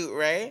fly and cute,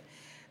 right?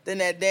 Then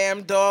that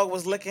damn dog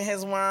was licking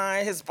his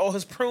wine, his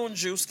prune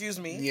juice, excuse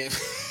me. Yeah.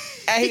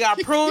 And he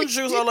got prune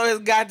juice all over his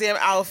goddamn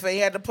outfit. He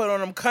had to put on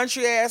them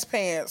country-ass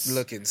pants.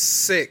 Looking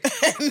sick.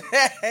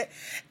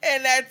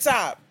 and that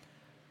top.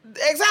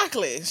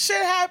 Exactly.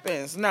 Shit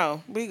happens.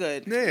 No, we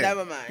good. Yeah,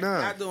 Never mind.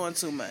 nah. Not doing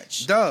too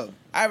much. Dub.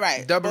 All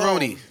right.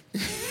 Dubberoni.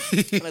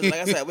 Like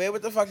I said, wear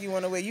what the fuck you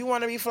want to wear. You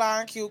want to be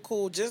flying cute,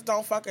 cool. Just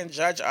don't fucking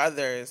judge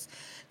others.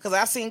 Because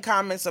I've seen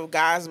comments of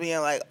guys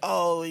being like,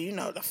 oh, you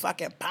know, the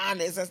fucking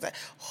bonnets and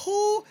stuff.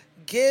 Who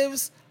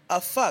gives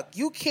a fuck.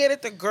 You care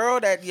that the girl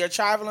that you're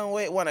traveling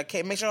with want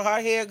to make sure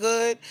her hair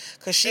good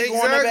because she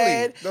going to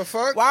bed. The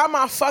fuck? Why am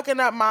I fucking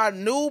up my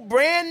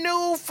brand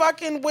new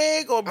fucking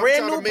wig or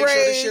brand new braids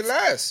sure this shit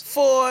lasts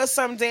for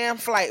some damn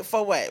flight?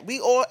 For what?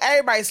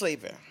 Everybody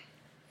sleeping.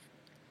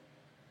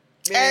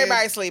 Man.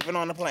 Everybody sleeping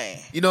on the plane.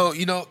 You know,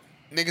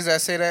 niggas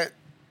that say that,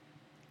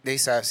 they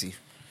sassy.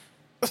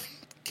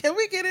 Can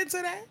we get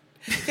into that?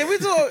 Can we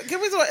do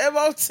an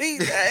MOT?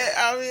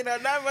 I mean,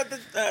 not about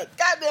the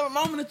goddamn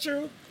moment of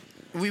truth.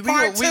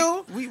 Part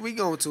two. We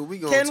going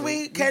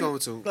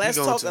to.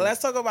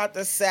 Let's talk about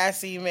the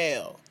sassy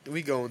male.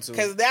 We going to.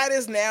 Because that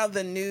is now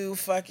the new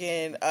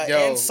fucking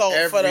insult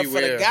for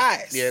the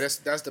guys. Yeah,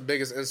 that's the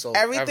biggest insult.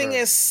 Everything ever.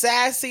 is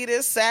sassy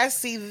this,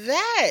 sassy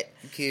that.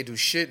 You can't do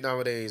shit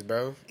nowadays,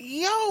 bro.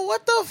 Yo,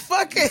 what the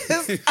fuck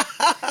is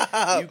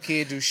up? You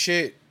can't do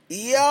shit.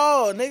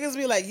 Yo, niggas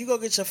be like, you go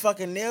get your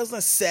fucking nails done,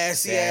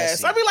 sassy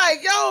ass. I be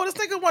like, yo, this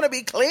nigga want to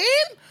be clean?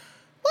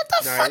 What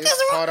the fuck is wrong?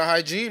 It's part of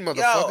hygiene,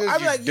 motherfuckers. I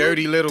be like, you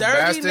dirty little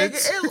bastards. Nigga.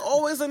 It's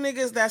always the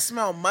niggas that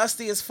smell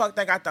musty as fuck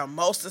that got the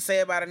most to say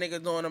about a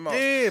nigga doing the most.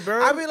 Yeah,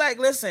 bro. I be like,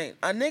 listen,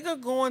 a nigga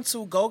going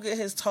to go get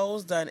his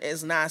toes done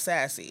is not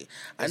sassy.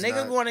 A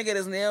nigga going to get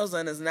his nails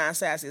done is not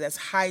sassy. That's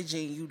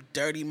hygiene, you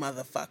dirty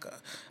motherfucker.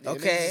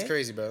 Okay? Yeah, this is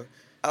crazy, bro.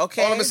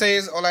 Okay. All I'm gonna say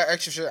is all that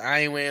extra shit.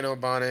 I ain't wearing no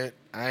bonnet.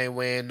 I ain't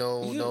wearing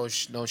no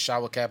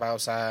shower cap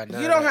outside.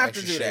 You don't have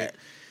to do that.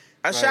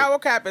 A shower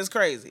cap is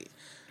crazy.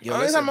 The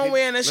only time I'm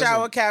wearing a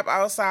shower cap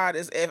outside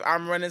is if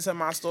I'm running to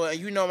my store, and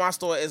you know my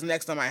store is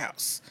next to my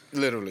house.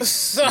 Literally.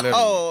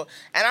 So,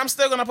 and I'm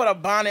still gonna put a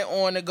bonnet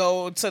on to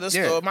go to the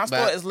store. My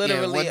store is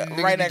literally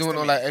right next to me. Doing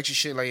all that extra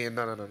shit like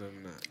no.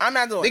 I'm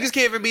not doing. Niggas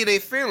can't even be their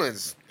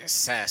feelings. It's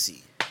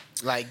sassy.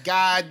 Like,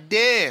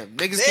 goddamn.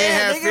 Niggas can't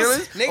have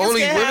feelings?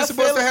 Only women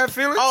supposed to have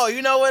feelings? Oh,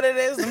 you know what it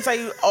is? Let me tell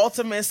you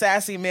ultimate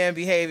sassy man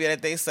behavior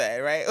that they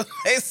said, right?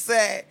 They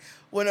said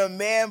when a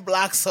man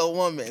blocks a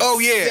woman. Oh,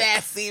 yeah.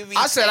 Sassy behavior.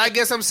 I said, I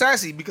guess I'm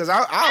sassy because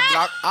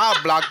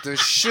I'll block the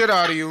shit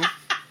out of you.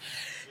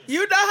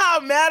 You know how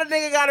mad a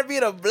nigga gotta be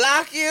to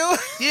block you?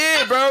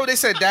 Yeah, bro. They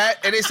said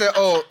that, and they said,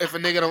 oh, if a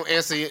nigga don't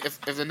answer you,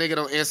 if the nigga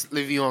don't answer,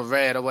 leave you on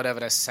red or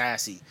whatever, that's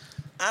sassy.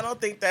 I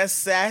don't think that's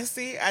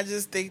sassy. I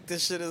just think the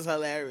shit is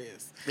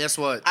hilarious. Guess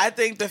what? I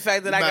think the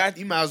fact that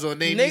you might as well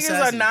name me niggas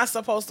sassy. are not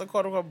supposed to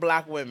quote unquote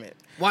block women.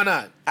 Why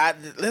not? I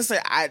didn't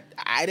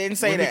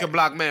say women that. Can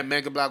block men.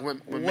 Men can block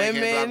women. Men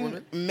can't block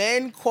women.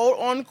 Men quote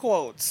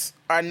unquote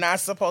are not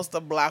supposed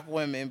to block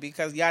women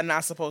because y'all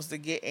not supposed to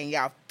get in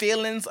y'all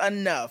feelings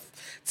enough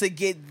to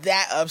get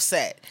that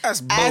upset.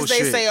 That's bullshit. As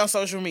they say on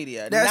social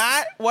media.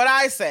 Not what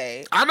I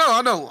say. I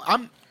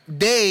know.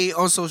 They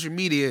on social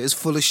media is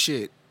full of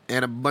shit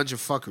and a bunch of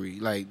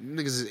fuckery. Like,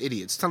 niggas is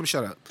idiots. Tell them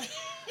shut up.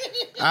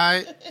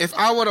 Alright? If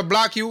I want to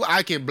block you,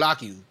 I can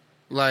block you.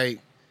 Like,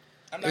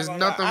 there's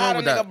nothing wrong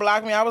with that. I had a nigga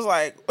block me. I was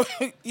like,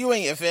 you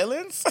in your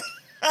feelings?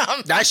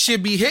 That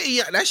shit be hitting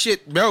y'all. That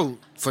shit, bro,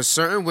 for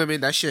certain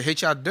women, that shit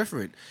hit y'all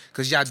different.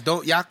 Because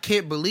y'all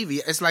can't believe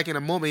it. It's like in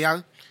a moment,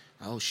 y'all,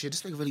 oh shit,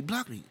 this nigga really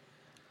blocked me.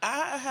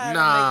 I had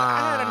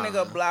a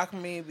nigga block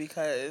me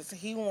because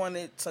he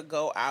wanted to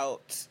go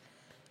out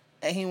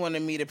and he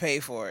wanted me to pay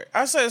for it.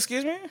 I said,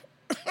 excuse me?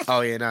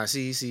 Oh, yeah, nah.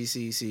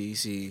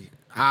 See.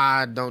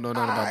 I don't know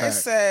nothing about that. I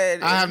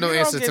said, I have no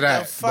answer to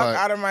that. Get the fuck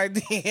out of my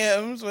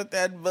DMs with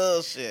that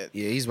bullshit.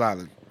 Yeah, he's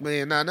wildin'. But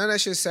yeah, none of that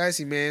shit's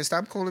sassy, man.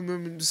 Stop calling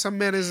women. Some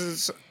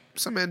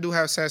men do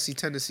have sassy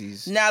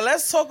tendencies. Now,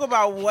 let's talk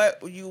about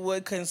what you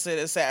would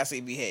consider sassy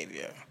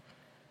behavior.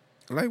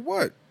 Like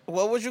what?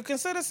 What would you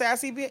consider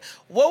sassy behavior?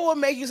 What would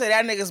make you say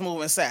that nigga's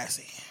moving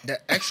sassy? The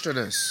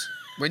extraness.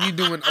 When you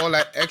doing all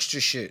that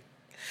extra shit.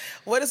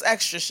 What is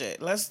extra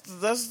shit? Let's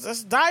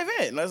dive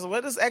in.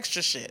 What is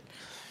extra shit?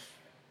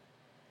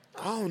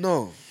 I don't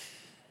know.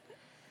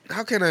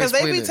 How can I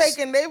explain this? Because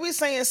they be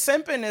saying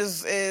simping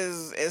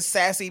is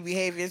sassy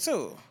behavior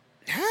too.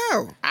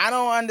 How? I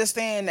don't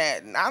understand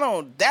that. I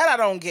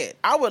don't get.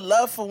 I would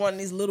love for one of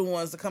these little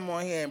ones to come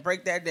on here and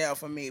break that down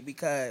for me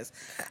because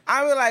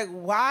I be like,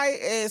 why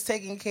is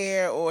taking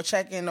care or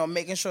checking or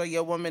making sure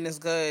your woman is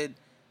good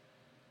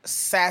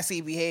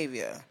sassy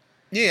behavior?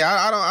 Yeah,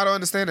 I don't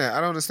understand that.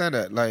 I don't understand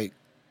that. Like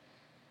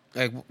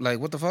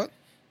what the fuck?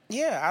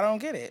 Yeah, I don't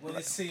get it. Well,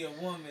 they see a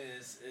woman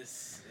is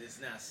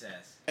not sassy.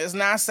 It's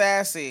not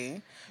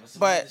sassy,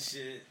 but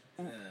shit.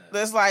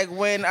 It's like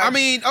when I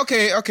mean,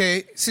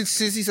 okay. Since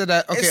he said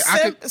that, okay,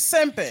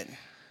 simping.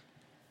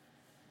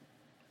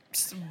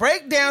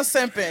 Break down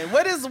simping.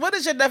 What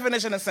is your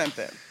definition of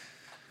simping?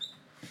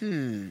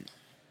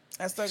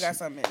 I still got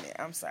something in there.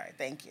 I'm sorry.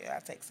 Thank you.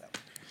 I'll take some.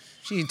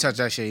 She didn't touch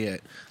that shit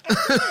yet.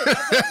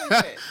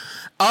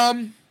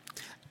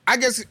 I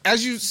guess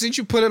since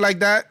you put it like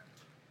that,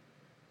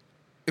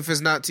 if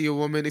it's not to your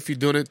woman, if you're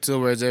doing it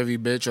towards every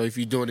bitch, or if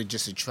you're doing it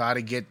just to try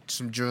to get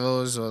some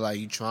drills, or like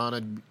you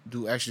trying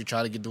to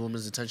try to get the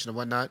woman's attention and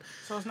whatnot.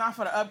 So it's not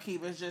for the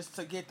upkeep; it's just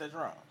to get the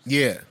draws.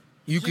 Yeah,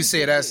 you could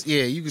say that's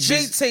you could.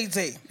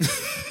 GTT.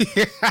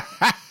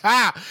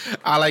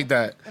 I like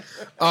that.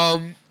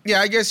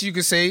 Yeah, I guess you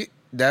could say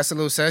that's a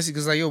little sassy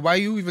because like, yo, why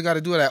you even got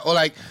to do that? Or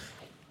like,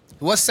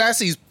 What's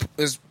sassy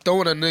is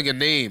throwing a nigga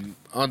name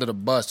under the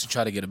bus to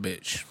try to get a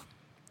bitch,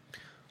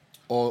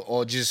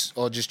 or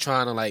just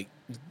trying to like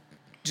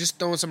just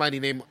throwing somebody's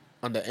name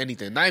under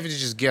anything. Not even to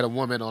just get a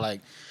woman, or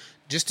like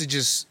just to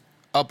just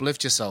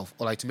uplift yourself,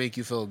 or like to make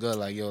you feel good.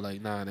 Like yo,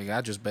 like nah, nigga,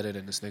 I just better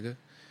than this nigga.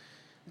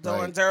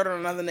 Throwing Like, dirt on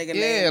another nigga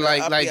name. yeah,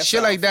 like yourself.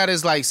 shit like that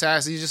is like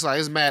sassy. It's just like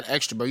it's mad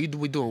extra, bro. We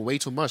doing way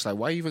too much. Like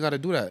why you even gotta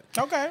do that?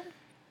 Okay.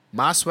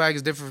 My swag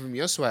is different from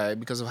your swag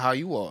because of how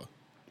you are.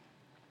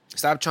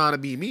 Stop trying to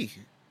be me.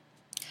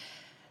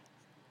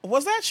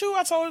 Was that you?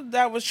 I told you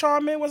that was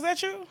charming. Was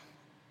that you?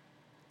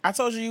 I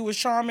told you was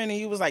charming, and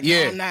you was like,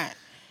 Yeah. "No, I'm not."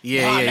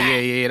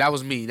 Yeah. That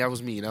was me. I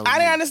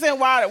didn't understand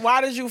why. Why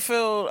did you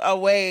feel a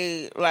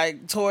way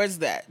like towards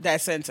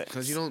that sentence?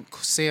 Because you don't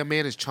say a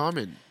man is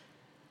charming.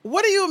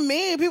 What do you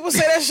mean? People say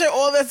that shit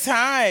all the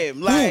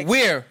time. Like,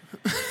 Where?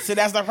 see,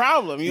 that's the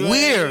problem.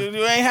 Where?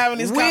 You ain't having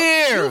these.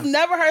 Where? You've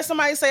never heard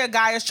somebody say a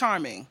guy is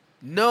charming.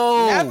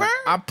 No. Never?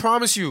 I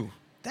promise you.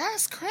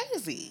 That's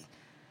crazy.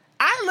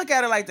 I look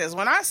at it like this.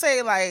 When I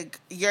say like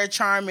you're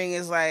charming,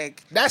 is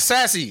like That's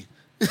sassy.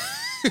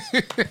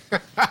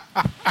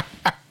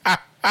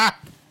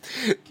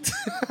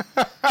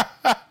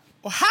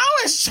 how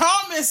is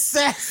charming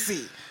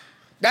sassy?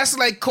 That's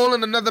like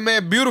calling another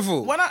man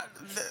beautiful. When I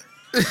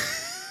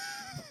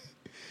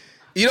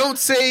You don't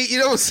say You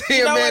a know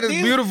man what? is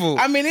These- beautiful.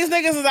 I mean, these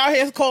niggas is out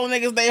here calling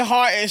niggas they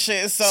heart and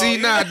shit. So See,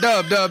 you nah,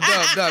 know- dub.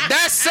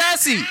 That's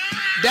sassy.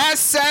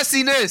 That's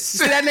sassiness.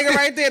 See that nigga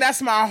right there?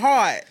 That's my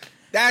heart.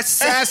 That's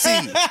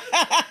sassy.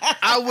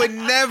 I would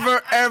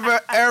never,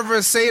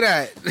 ever say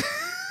that.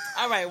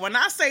 All right, when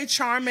I say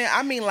charming,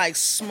 I mean like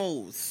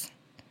smooth.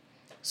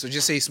 So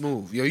just say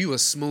smooth. Yo, you a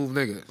smooth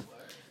nigga.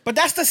 But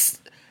that's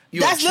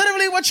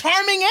literally what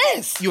charming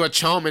is. You a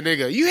charming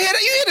nigga. You hear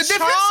the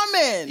difference?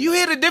 Charming. You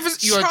hear the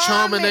difference? You a charming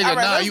Charming. nigga. All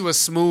right, Nah, let's- you a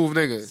smooth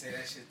nigga. Say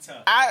that shit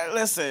tough. I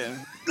listen.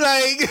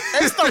 Like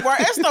It's the word.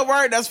 It's the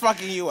word that's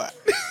fucking you up.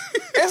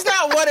 It's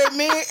not what it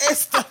means.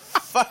 It's the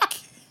fucking.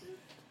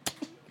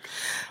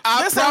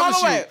 I Listen, hold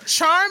promise on, you. wait.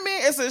 Charming.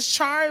 It says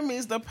charm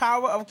means the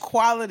power of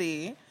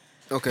quality.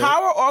 Okay.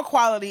 Power or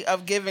quality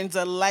of giving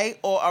delight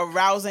or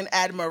arousing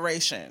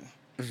admiration.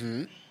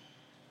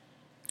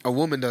 A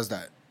woman does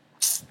that.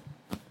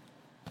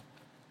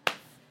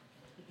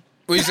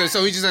 What you say?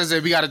 So he just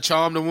said we gotta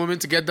charm the woman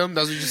to get them.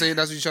 That's what you're saying.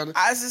 That's what you're trying to.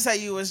 I just say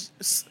you was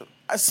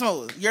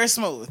smooth. You're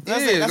smooth.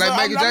 That's Yeah, it. That's like all.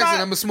 Michael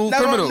Jackson. I'm a smooth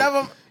criminal.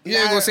 You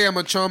ain't gonna say I'm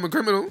a charming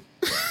criminal.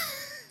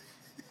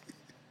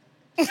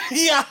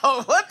 Yo,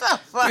 what the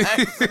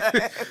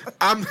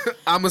fuck?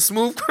 I'm a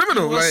smooth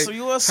criminal.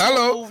 You a smooth,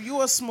 hello.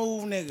 You a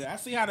smooth nigga. I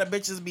see how the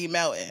bitches be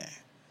melting.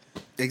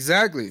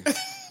 Exactly.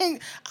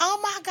 Oh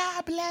my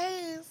God,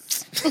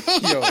 Blaze.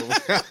 Yo.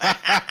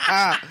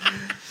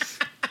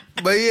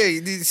 But yeah,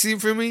 you see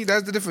for me,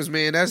 that's the difference,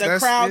 man. That's The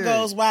crowd yeah.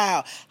 goes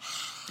wild.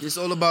 It's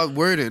all about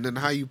wording and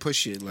how you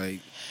push it. Like,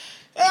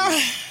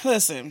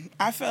 Listen,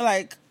 I feel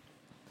like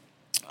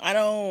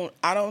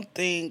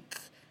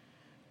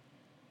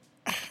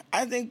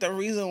I think the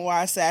reason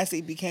why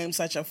sassy became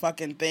such a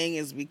fucking thing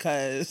is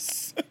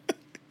because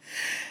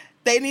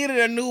they needed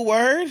a new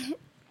word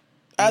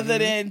other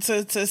than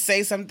to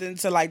say something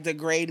to like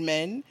degrade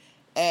men.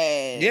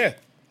 And yeah,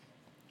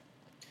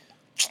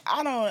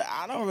 I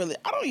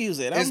don't use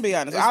it. I'm gonna be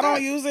honest. it's I don't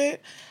not- use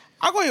it.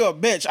 I'll call you a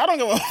bitch. I don't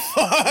give a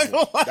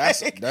fuck.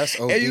 Like, that's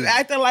OD. if you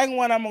acting like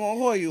one, I'm gonna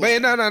call you. But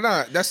one.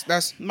 no. That's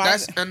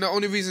and the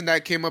only reason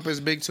that came up is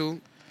big too.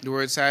 The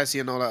word sassy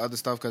and all that other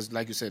stuff, because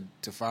like you said,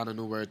 to find a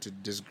new word to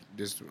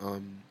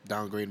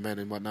downgrade men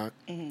and whatnot,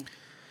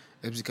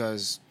 it's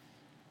because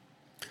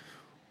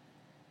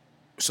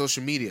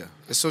social media.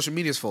 It's social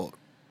media's fault.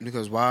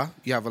 Because why?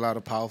 You have a lot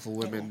of powerful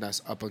women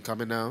that's up and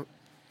coming now,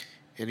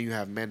 and you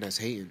have men that's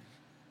hating.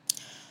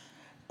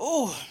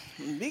 Oh,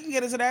 we can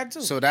get into that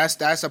too. So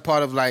that's a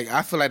part of like,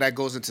 I feel like that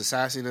goes into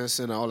sassiness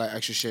and all that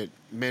extra shit.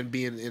 Men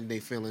being in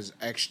their feelings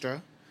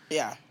extra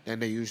yeah. than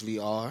they usually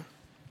are.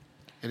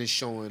 And it's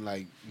showing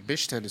like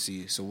bitch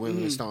tendencies. So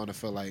women are starting to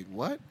feel like,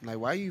 what? Like,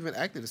 why are you even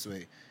acting this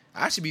way?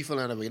 I should be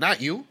feeling that way,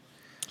 not you.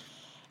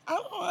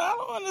 I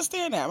don't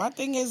understand that. My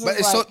thing is, But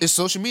like, it's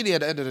social media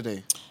at the end of the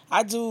day.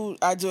 I do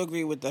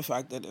agree with the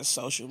fact that it's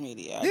social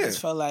media. I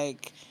just feel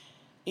like,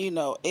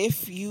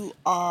 if you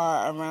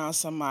are around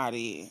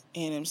somebody,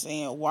 you know what I'm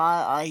saying,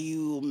 why are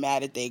you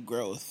mad at their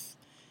growth?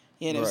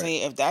 You know what I'm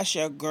saying? If that's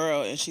your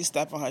girl and she's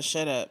stepping her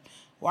shit up,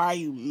 why are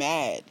you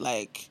mad?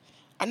 Like,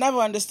 I never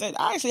understood.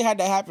 I actually had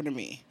that happen to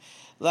me.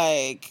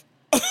 Like,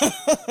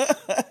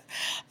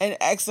 an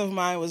ex of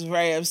mine was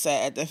very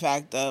upset at the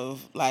fact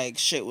of, like,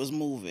 shit was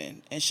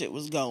moving and shit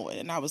was going.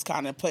 And I was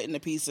kind of putting the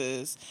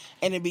pieces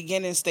in the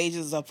beginning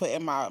stages of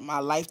putting my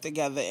life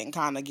together and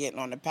kind of getting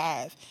on the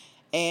path.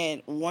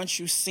 And once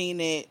you've seen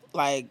it,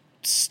 like,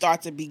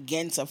 start to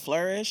begin to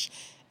flourish,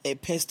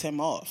 it pissed him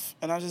off.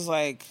 And I was just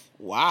like,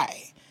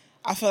 why?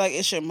 I feel like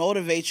it should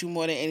motivate you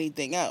more than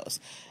anything else.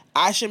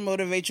 I should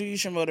motivate you, you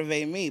should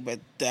motivate me, but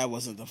that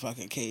wasn't the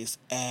fucking case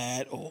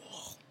at all.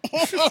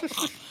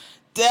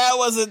 That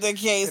wasn't the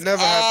case It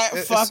never at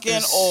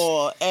happened.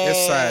 all. And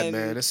It's sad,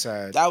 man. It's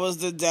sad. That was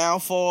the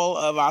downfall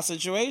of our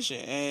situation.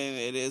 And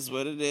it is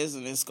what it is,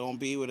 and it's going to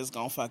be what it's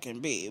going to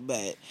fucking be.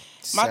 But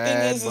my thing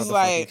is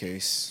like,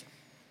 case.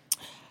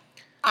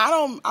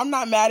 I'm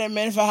not mad at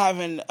men for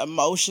having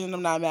emotion.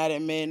 I'm not mad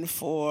at men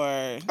for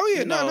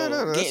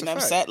No, getting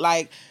upset.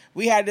 Like,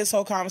 we had this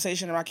whole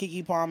conversation about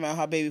Keke Palmer and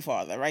her baby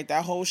father, right?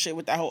 That whole shit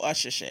with that whole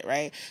Usher shit,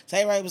 right? So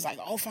everybody was like,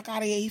 oh, fuck out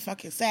of here. He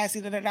fucking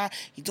sassy, da-da-da.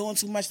 He doing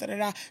too much,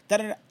 da-da-da,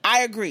 da-da-da.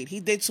 I agreed. He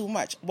did too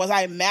much. Was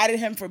I mad at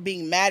him for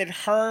being mad at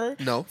her?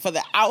 No. For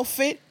the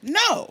outfit?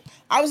 No.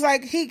 I was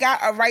like, he got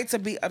a right to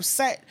be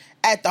upset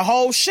at the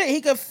whole shit. He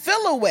could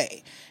feel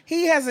away.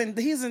 He's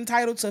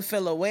entitled to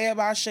feel away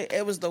about shit.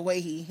 It was the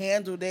way he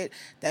handled it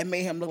that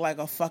made him look like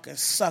a fucking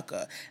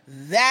sucker.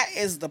 That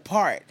is the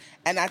part.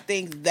 And I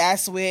think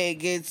that's where it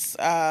gets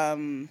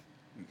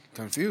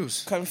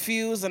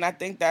confused. And I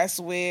think that's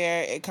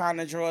where it kind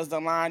of draws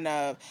the line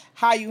of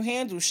how you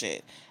handle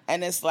shit.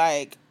 And it's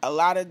like a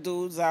lot of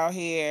dudes out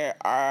here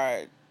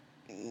are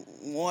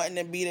wanting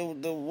to be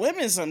the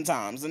women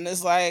sometimes. And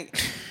it's like,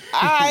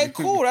 all right,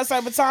 cool. That's the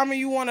type of timing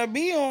you want to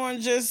be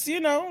on. Just,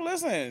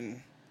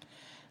 listen.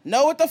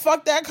 Know what the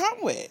fuck that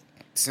come with.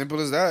 Simple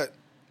as that.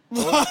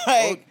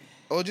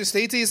 Or just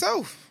stay to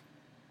yourself.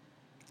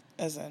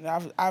 Listen,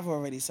 I've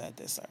already said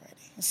this already.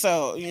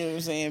 So, you know what I'm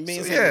saying?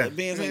 Being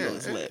single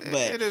is lit.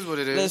 But it is what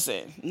it is.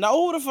 Listen,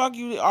 know who the fuck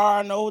you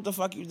are, know who the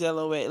fuck you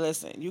dealing with.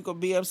 Listen, you could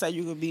be upset,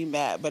 you could be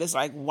mad, but it's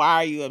like, why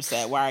are you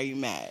upset? Why are you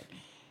mad?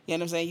 You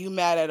know what I'm saying? You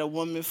mad at a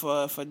woman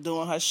for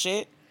doing her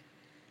shit?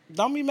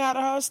 Don't be mad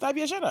at her. Stab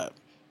your shit up.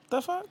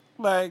 The fuck?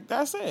 Like,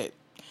 that's it.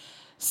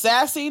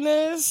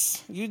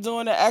 Sassiness, you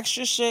doing the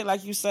extra shit,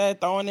 like you said,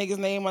 throwing niggas'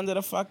 name under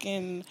the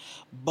fucking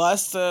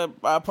bus to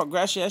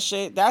progress your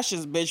shit. That's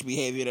just bitch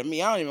behavior to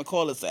me. I don't even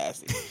call it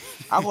sassy.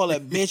 I call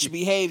it bitch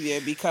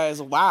behavior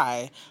because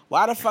why?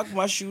 Why the fuck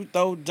must you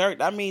throw dirt?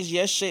 That means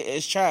your shit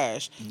is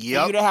trash.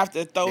 Yep. For you to have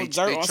to throw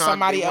dirt on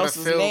somebody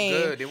else's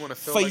name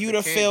for you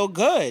to feel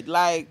good.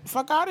 Like,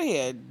 fuck out of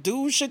here.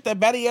 Do shit to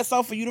better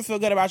yourself for you to feel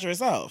good about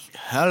yourself.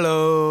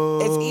 Hello.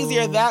 It's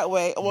easier that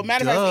way. Well,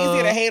 matter of fact, it's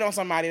easier to hate on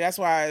somebody. That's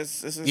why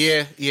it's so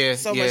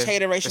much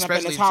hateration up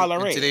in the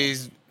tolerate. In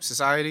today's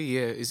society,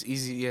 it's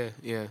easy.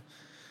 Yeah.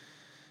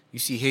 You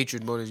see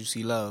hatred more than you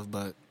see love,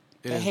 but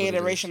the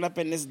hateration up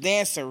in this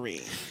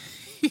dancery.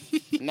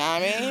 Know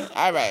what I mean?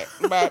 All right,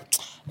 but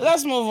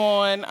let's move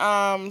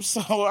on.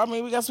 So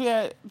we guess we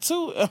had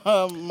two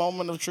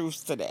moment of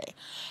truth today.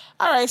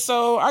 All right,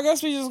 so I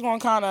guess we just gonna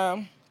kind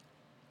of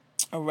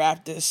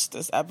wrap this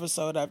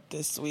episode up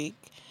this week.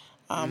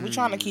 We're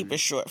trying to keep it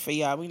short for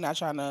y'all. We're not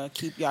trying to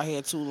keep y'all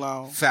here too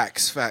long.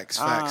 Facts.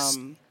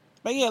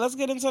 But yeah, let's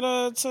get into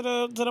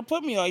the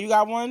put me on. You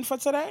got one for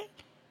today?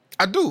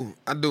 I do.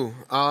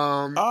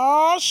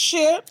 Oh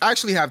shit! I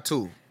actually have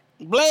two.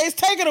 Blaze,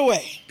 take it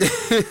away.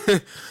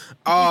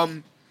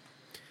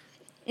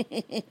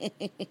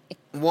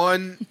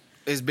 One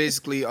is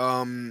basically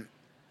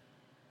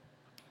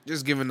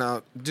just giving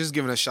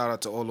a shout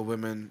out to all the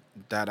women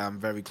that I'm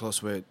very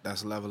close with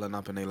that's leveling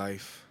up in their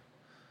life.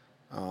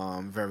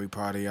 I'm very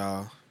proud of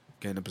y'all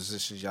getting the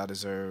positions y'all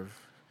deserve.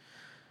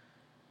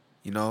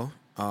 Y'all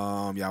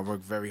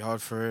work very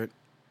hard for it,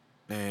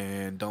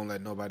 and don't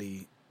let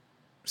nobody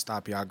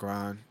stop y'all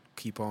grind.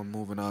 Keep on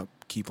moving up.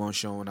 Keep on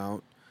showing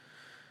out.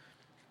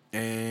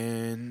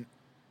 And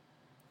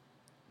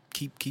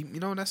keep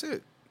that's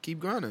it. Keep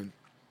grinding.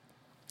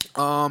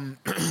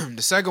 The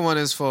second one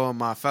is for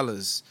my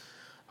fellas.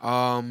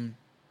 Find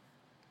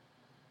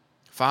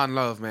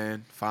love,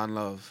 man. Find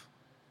love.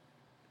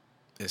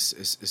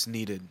 It's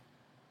needed,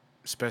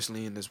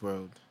 especially in this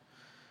world,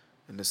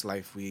 in this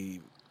life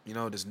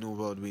this new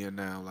world we in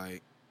now.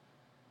 Like,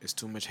 it's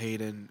too much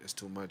hating. It's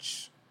too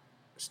much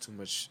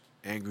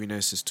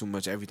angriness. It's too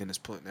much everything that's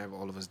putting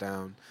all of us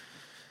down.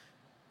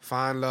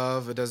 Find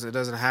love. It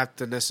doesn't have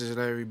to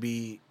necessarily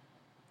be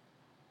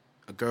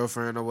a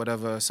girlfriend or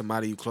whatever,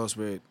 somebody you close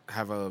with,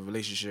 have a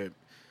relationship.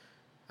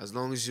 As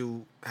long as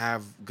you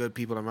have good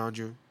people around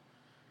you,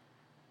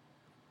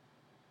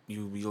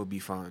 you'll be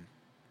fine.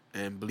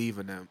 And believe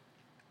in them.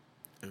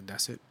 And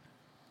that's it.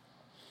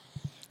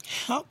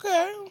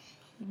 Okay.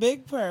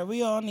 Big prayer.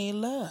 We all need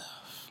love.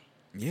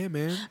 Yeah,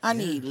 man. I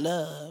need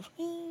love.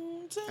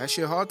 That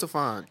shit hard to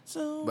find.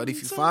 But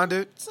if you find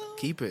it,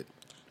 keep it.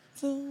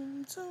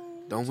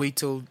 Don't wait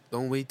till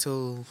Don't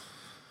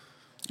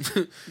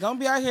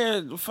be out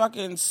here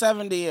fucking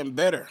 70 and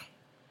bitter.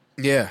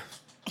 Yeah.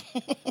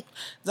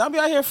 Don't be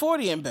out here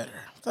 40 and bitter.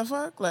 The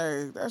fuck?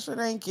 Like, that shit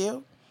ain't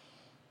cute.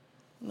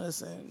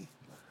 Listen.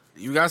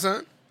 You got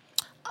something?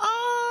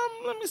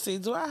 Let me see.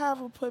 Do I have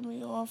a put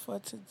me on for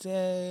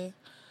today?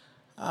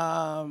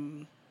 Not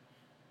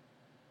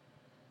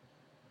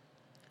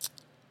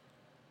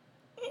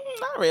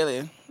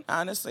really.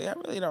 Honestly, I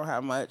really don't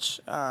have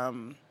much. I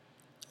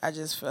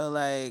just feel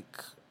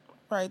like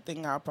right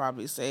thing I'll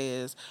probably say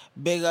is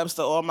big ups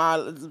to my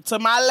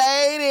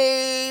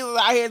ladies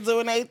out here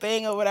doing their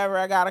thing or whatever.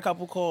 I got a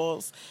couple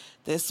calls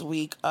this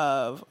week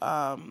of,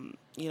 a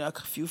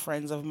few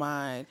friends of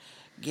mine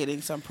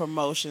getting some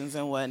promotions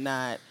and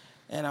whatnot.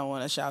 And I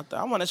want to shout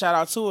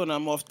out two of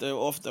them off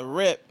the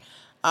rip.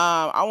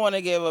 I want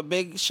to give a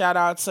big shout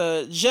out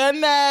to Jenny,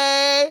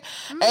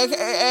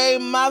 aka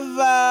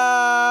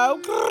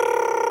Mother.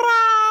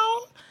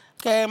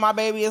 Okay, my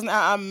baby is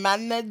now a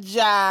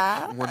manager.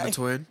 Wonder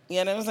Twin.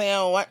 You know what I'm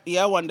saying?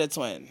 Yeah, Wonder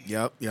Twin.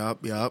 Yup.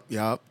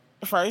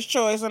 First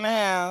choice in the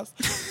house.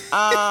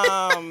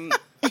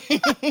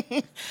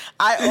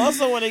 I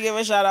also want to give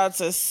a shout out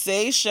to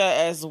Seisha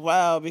as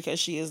well, because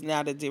she is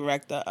now the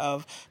director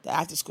of the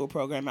after school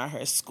program at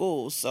her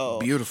school. So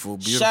beautiful.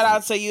 Shout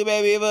out to you,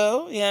 baby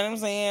boo. You know what I'm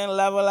saying?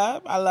 Level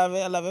up. I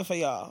love it for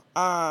y'all.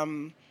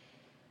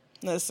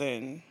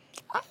 Listen,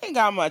 I ain't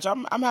got much.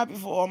 I'm happy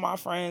for all my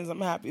friends.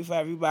 I'm happy for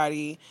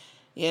everybody.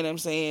 You know what I'm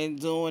saying?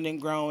 Doing and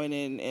growing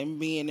and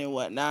being and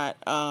whatnot.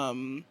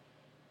 I'm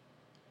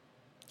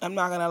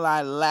not gonna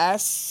lie.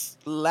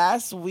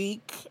 Last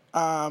week,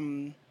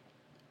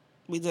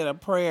 we did a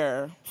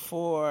prayer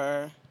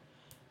for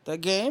the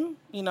game.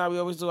 You know, we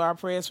always do our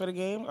prayers for the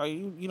game. Or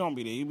you don't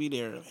be there. You be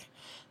there early.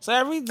 So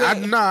every day,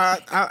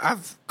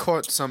 I've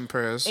caught some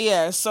prayers.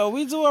 Yeah, so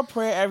we do a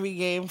prayer every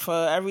game for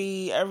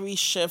every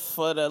shift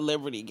for the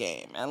Liberty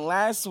game. And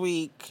last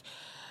week,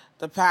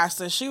 the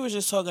pastor, she was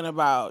just talking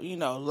about,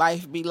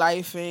 life be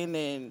lifing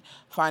and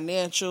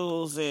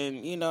financials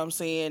and, you know what I'm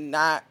saying,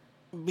 not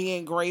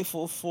being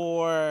grateful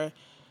for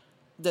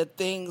the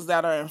things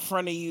that are in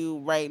front of you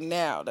right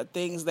now, the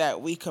things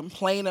that we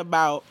complain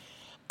about.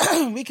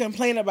 We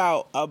complain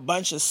about a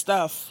bunch of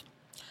stuff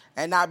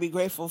and not be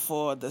grateful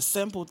for the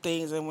simple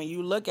things. And when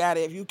you look at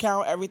it, if you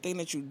count everything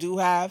that you do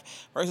have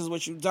versus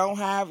what you don't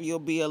have, your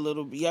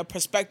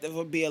perspective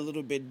will be a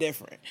little bit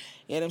different.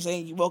 You know what I'm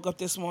saying? You woke up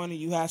this morning,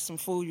 you had some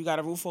food, you got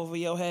a roof over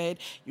your head,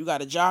 you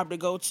got a job to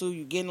go to,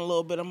 you getting a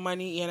little bit of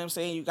money, you know what I'm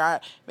saying? You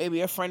got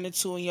maybe a friend or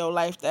two in your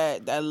life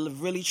that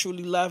really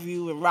truly love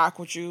you and rock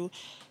with you.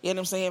 You know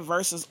what I'm saying?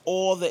 Versus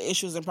all the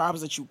issues and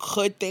problems that you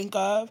could think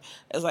of.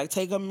 It's like,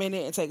 take a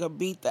minute and take a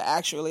beat to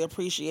actually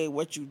appreciate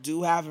what you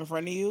do have in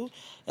front of you.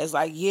 It's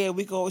like, yeah,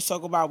 we can always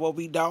talk about what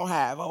we don't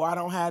have. Oh, I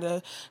don't have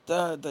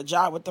the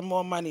job with the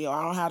more money, or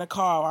I don't have a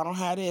car, or I don't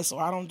have this,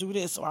 or I don't do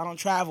this, or I don't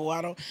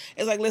travel,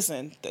 It's like,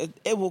 listen,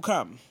 it will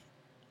come.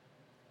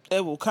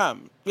 It will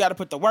come. You got to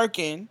put the work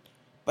in,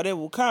 but it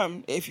will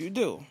come if you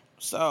do.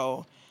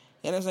 So,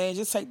 you know what I'm saying?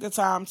 Just take the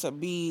time to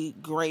be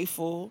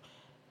grateful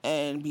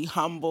and be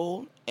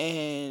humble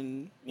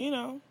and,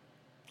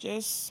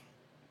 just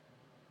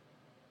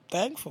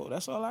thankful.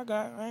 That's all I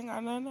got. I ain't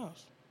got nothing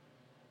else.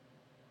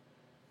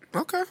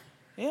 Okay.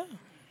 Yeah.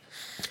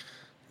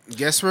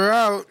 Guess we're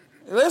out.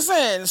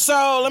 Listen,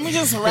 so let me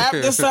just wrap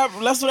this up.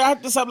 Let's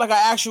wrap this up like an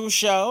actual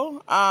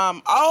show.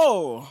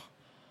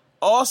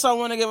 Also I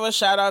want to give a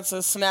shout out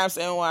to Snaps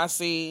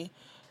NYC.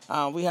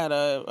 We had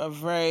a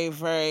very,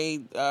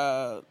 very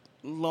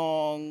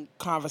long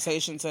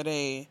conversation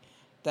today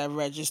that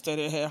registered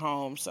and hit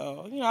home.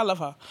 So, I love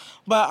her.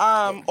 But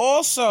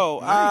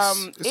also,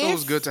 nice. It's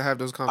always good to have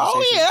those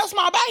conversations. Oh, yeah, that's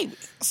my baby.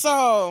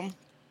 So,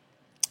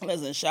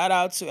 listen, shout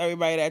out to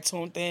everybody that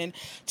tuned in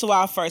to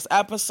our first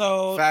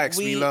episode. Facts,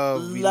 we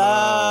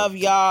love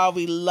y'all.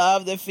 We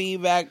love the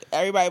feedback.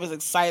 Everybody was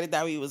excited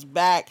that we was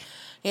back.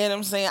 You know what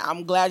I'm saying?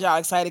 I'm glad y'all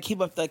excited.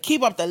 Keep up the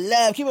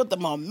love. Keep up the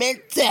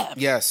momentum.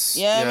 Yes.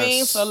 You know what I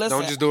mean? So listen.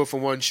 Don't just do it for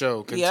one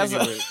show. Continue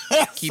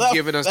it. Keep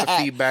giving us the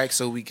feedback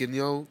so we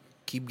can,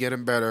 keep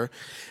getting better.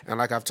 And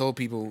like I've told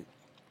people,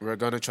 we're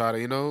going to try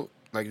to,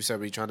 like you said,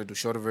 we're trying to do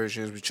shorter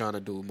versions. We're trying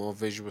to do more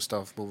visual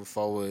stuff moving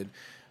forward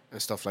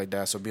and stuff like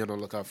that. So be on the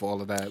lookout for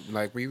all of that.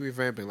 Like, we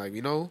revamping. Like,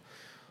 we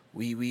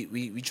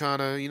trying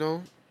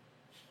to,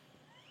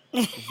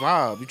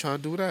 vibe. We trying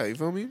to do that. You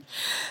feel me?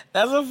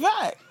 That's a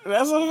fact.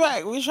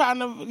 We trying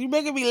to... You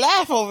making me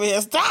laugh over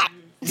here. Stop!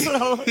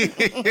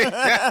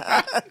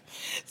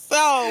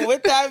 So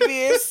with that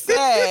being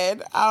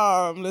said,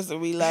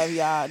 listen, we love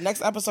y'all.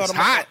 Next episode,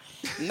 I'm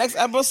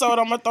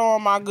gonna throw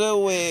on my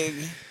good wig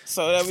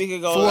so that we can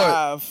go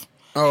live.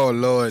 Oh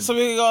Lord! So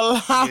we can go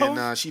live. Yeah,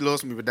 nah, she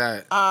lost me with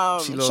that.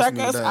 Check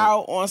us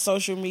out on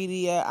social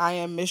media. I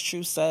am Miss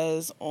True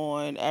Says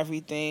on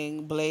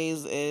everything.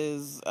 Blaze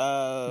is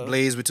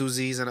Blaze with 2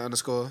 Z's and an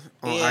underscore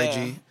on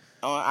IG.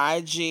 On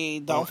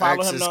IG, don't on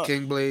follow X him. Is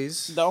King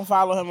Blaze. Don't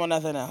follow him on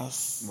nothing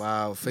else.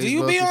 Wow. Facebook.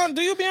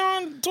 Do you be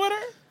on Twitter?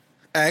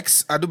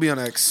 X. I do be on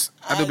X.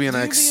 But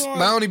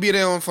I only be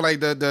there on for like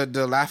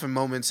the laughing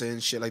moments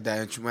and shit like that,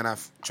 and when I'm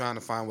trying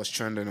to find what's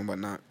trending and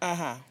whatnot.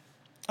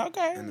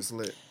 Okay. And it's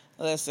lit.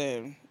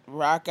 Listen,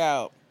 rock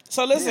out.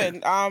 So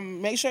listen,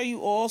 make sure you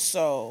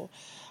also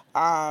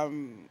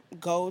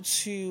go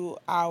to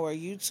our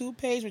YouTube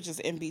page, which is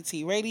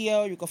MBT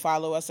Radio. You can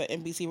follow us at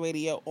MBT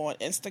Radio on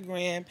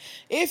Instagram.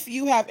 If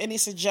you have any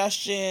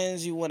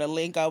suggestions, you want to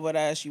link up with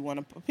us,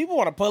 people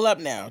want to pull up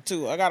now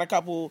too. I got a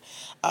couple.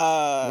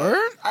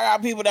 I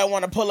got people that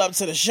want to pull up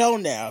to the show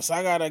now, so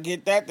I gotta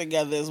get that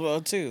together as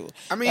well too.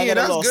 I mean,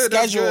 that's good.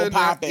 Schedule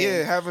popping.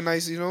 Yeah, have a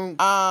nice,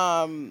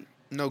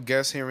 No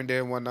guests here and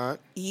there and whatnot.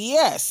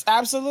 Yes,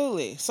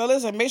 absolutely. So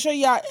listen, make sure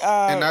y'all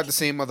and not the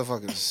same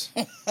motherfuckers.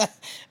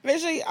 Make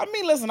sure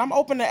listen, I'm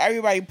open to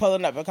everybody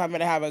pulling up and coming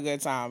to have a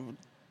good time.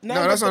 No,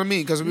 that's what I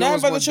mean. Because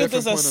Nothing but the truth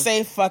is a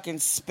safe fucking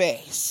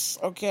space.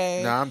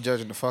 Okay. Nah, I'm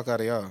judging the fuck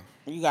out of y'all.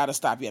 You gotta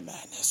stop your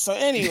madness. So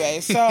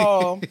anyway,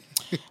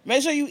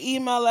 make sure you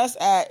email us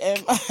at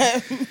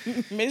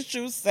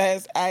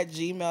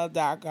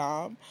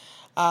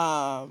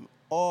misstruthsays@gmail.com.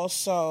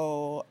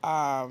 Also,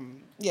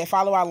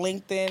 follow our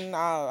LinkedIn.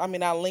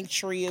 Our link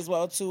tree as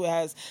well too. It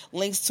has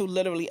links to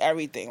literally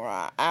everything. We're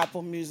on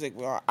Apple Music.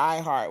 We're on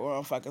iHeart. We're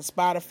on fucking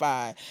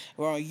Spotify.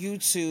 We're on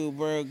YouTube.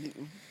 We're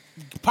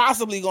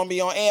possibly gonna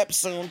be on amp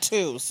soon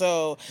too.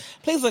 So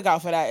please look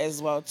out for that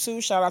as well too.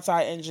 Shout out to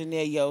our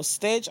engineer Yo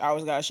Stitch. I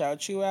always gotta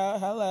shout you out.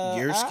 Hello.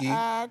 Yerski.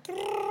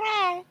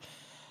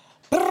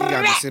 He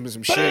got me sipping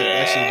some shit.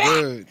 That shit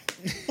good.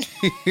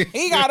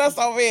 He got us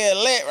over here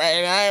lit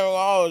right now. I ain't gonna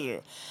hold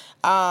you.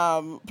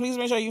 Please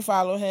make sure you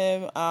follow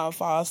him,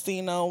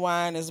 Faustino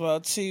Wine as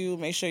well too.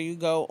 Make sure you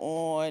go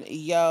on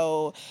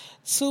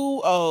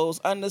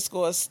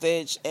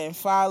Yo2Os_Stitch and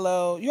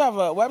follow. You have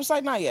a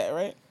website? Not yet,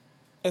 right?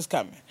 It's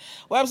coming.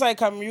 Website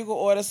coming. You can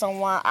order some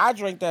wine. I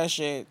drink that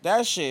shit.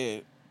 That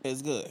shit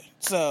is good.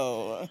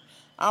 So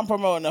I'm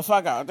promoting the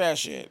fuck out that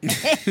shit. I'm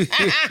promoting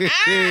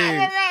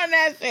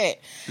that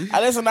shit.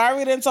 Listen, I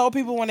already done told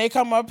people when they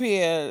come up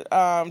here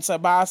to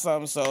buy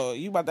some, so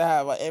you about to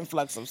have an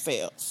influx of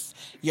sales.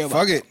 You're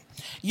welcome. Fuck it.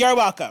 You're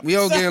welcome. We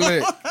all get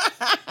lit.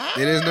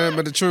 It is nothing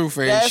but the truth,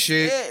 and that's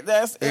shit.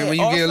 That's and when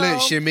you get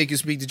lit, shit make you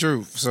speak the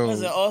truth.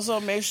 So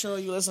also make sure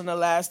you listen to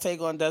Last Take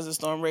on Desert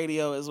Storm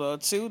Radio as well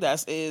too.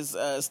 That is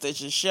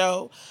Stitch's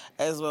show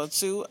as well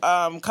too.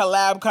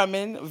 Collab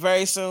coming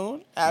very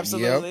soon.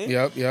 Absolutely.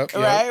 Yep.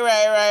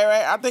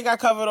 Right. I think I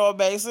covered all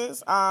bases.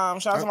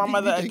 Shout out to my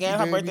mother again.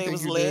 Her birthday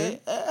was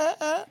lit.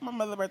 My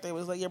mother's birthday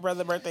was lit. Your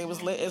brother's birthday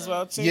was lit as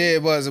well too. Yeah,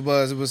 it was. It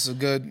was a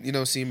good,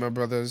 seeing my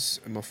brothers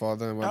and my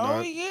father and whatnot.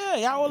 Oh yeah,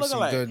 y'all all look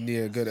alike.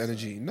 Good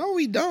energy. No,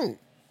 we don't. A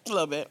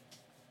little bit.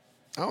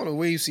 I don't know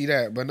where you see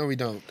that, but no, we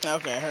don't.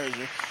 Okay, heard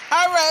you.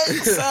 All right,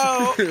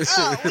 so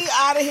we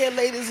out of here,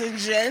 ladies and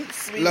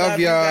gents. We love y'all.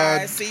 You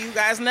guys. See you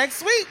guys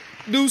next week.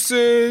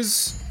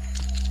 Deuces.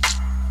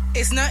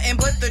 It's nothing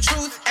but the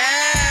truth,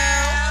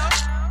 Al.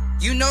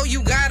 You know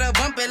you gotta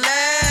bump it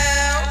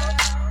loud.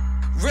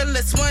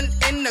 Realest one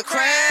in the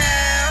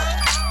crowd.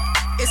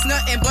 It's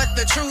nothing but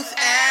the truth,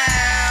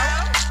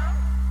 Al.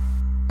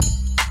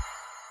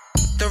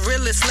 The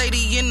realest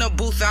lady in the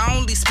booth, I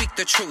only speak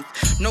the truth.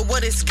 Know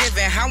what it's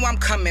giving, how I'm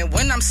coming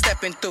when I'm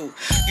stepping through.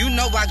 You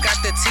know I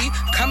got the tea,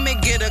 come and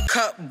get a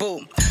cup,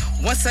 boo.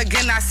 Once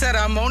again I said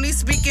I'm only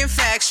speaking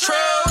facts, true.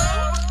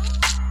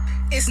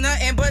 It's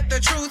nothing but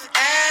the truth,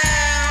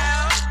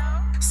 Al.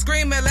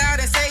 Scream it loud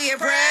and say it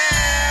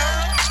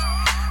proud.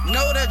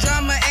 No, the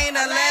drama ain't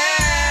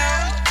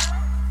allowed.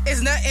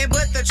 It's nothing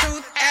but the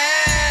truth,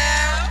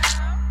 Al.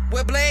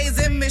 We're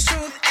blazing Miss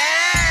Truth, Al.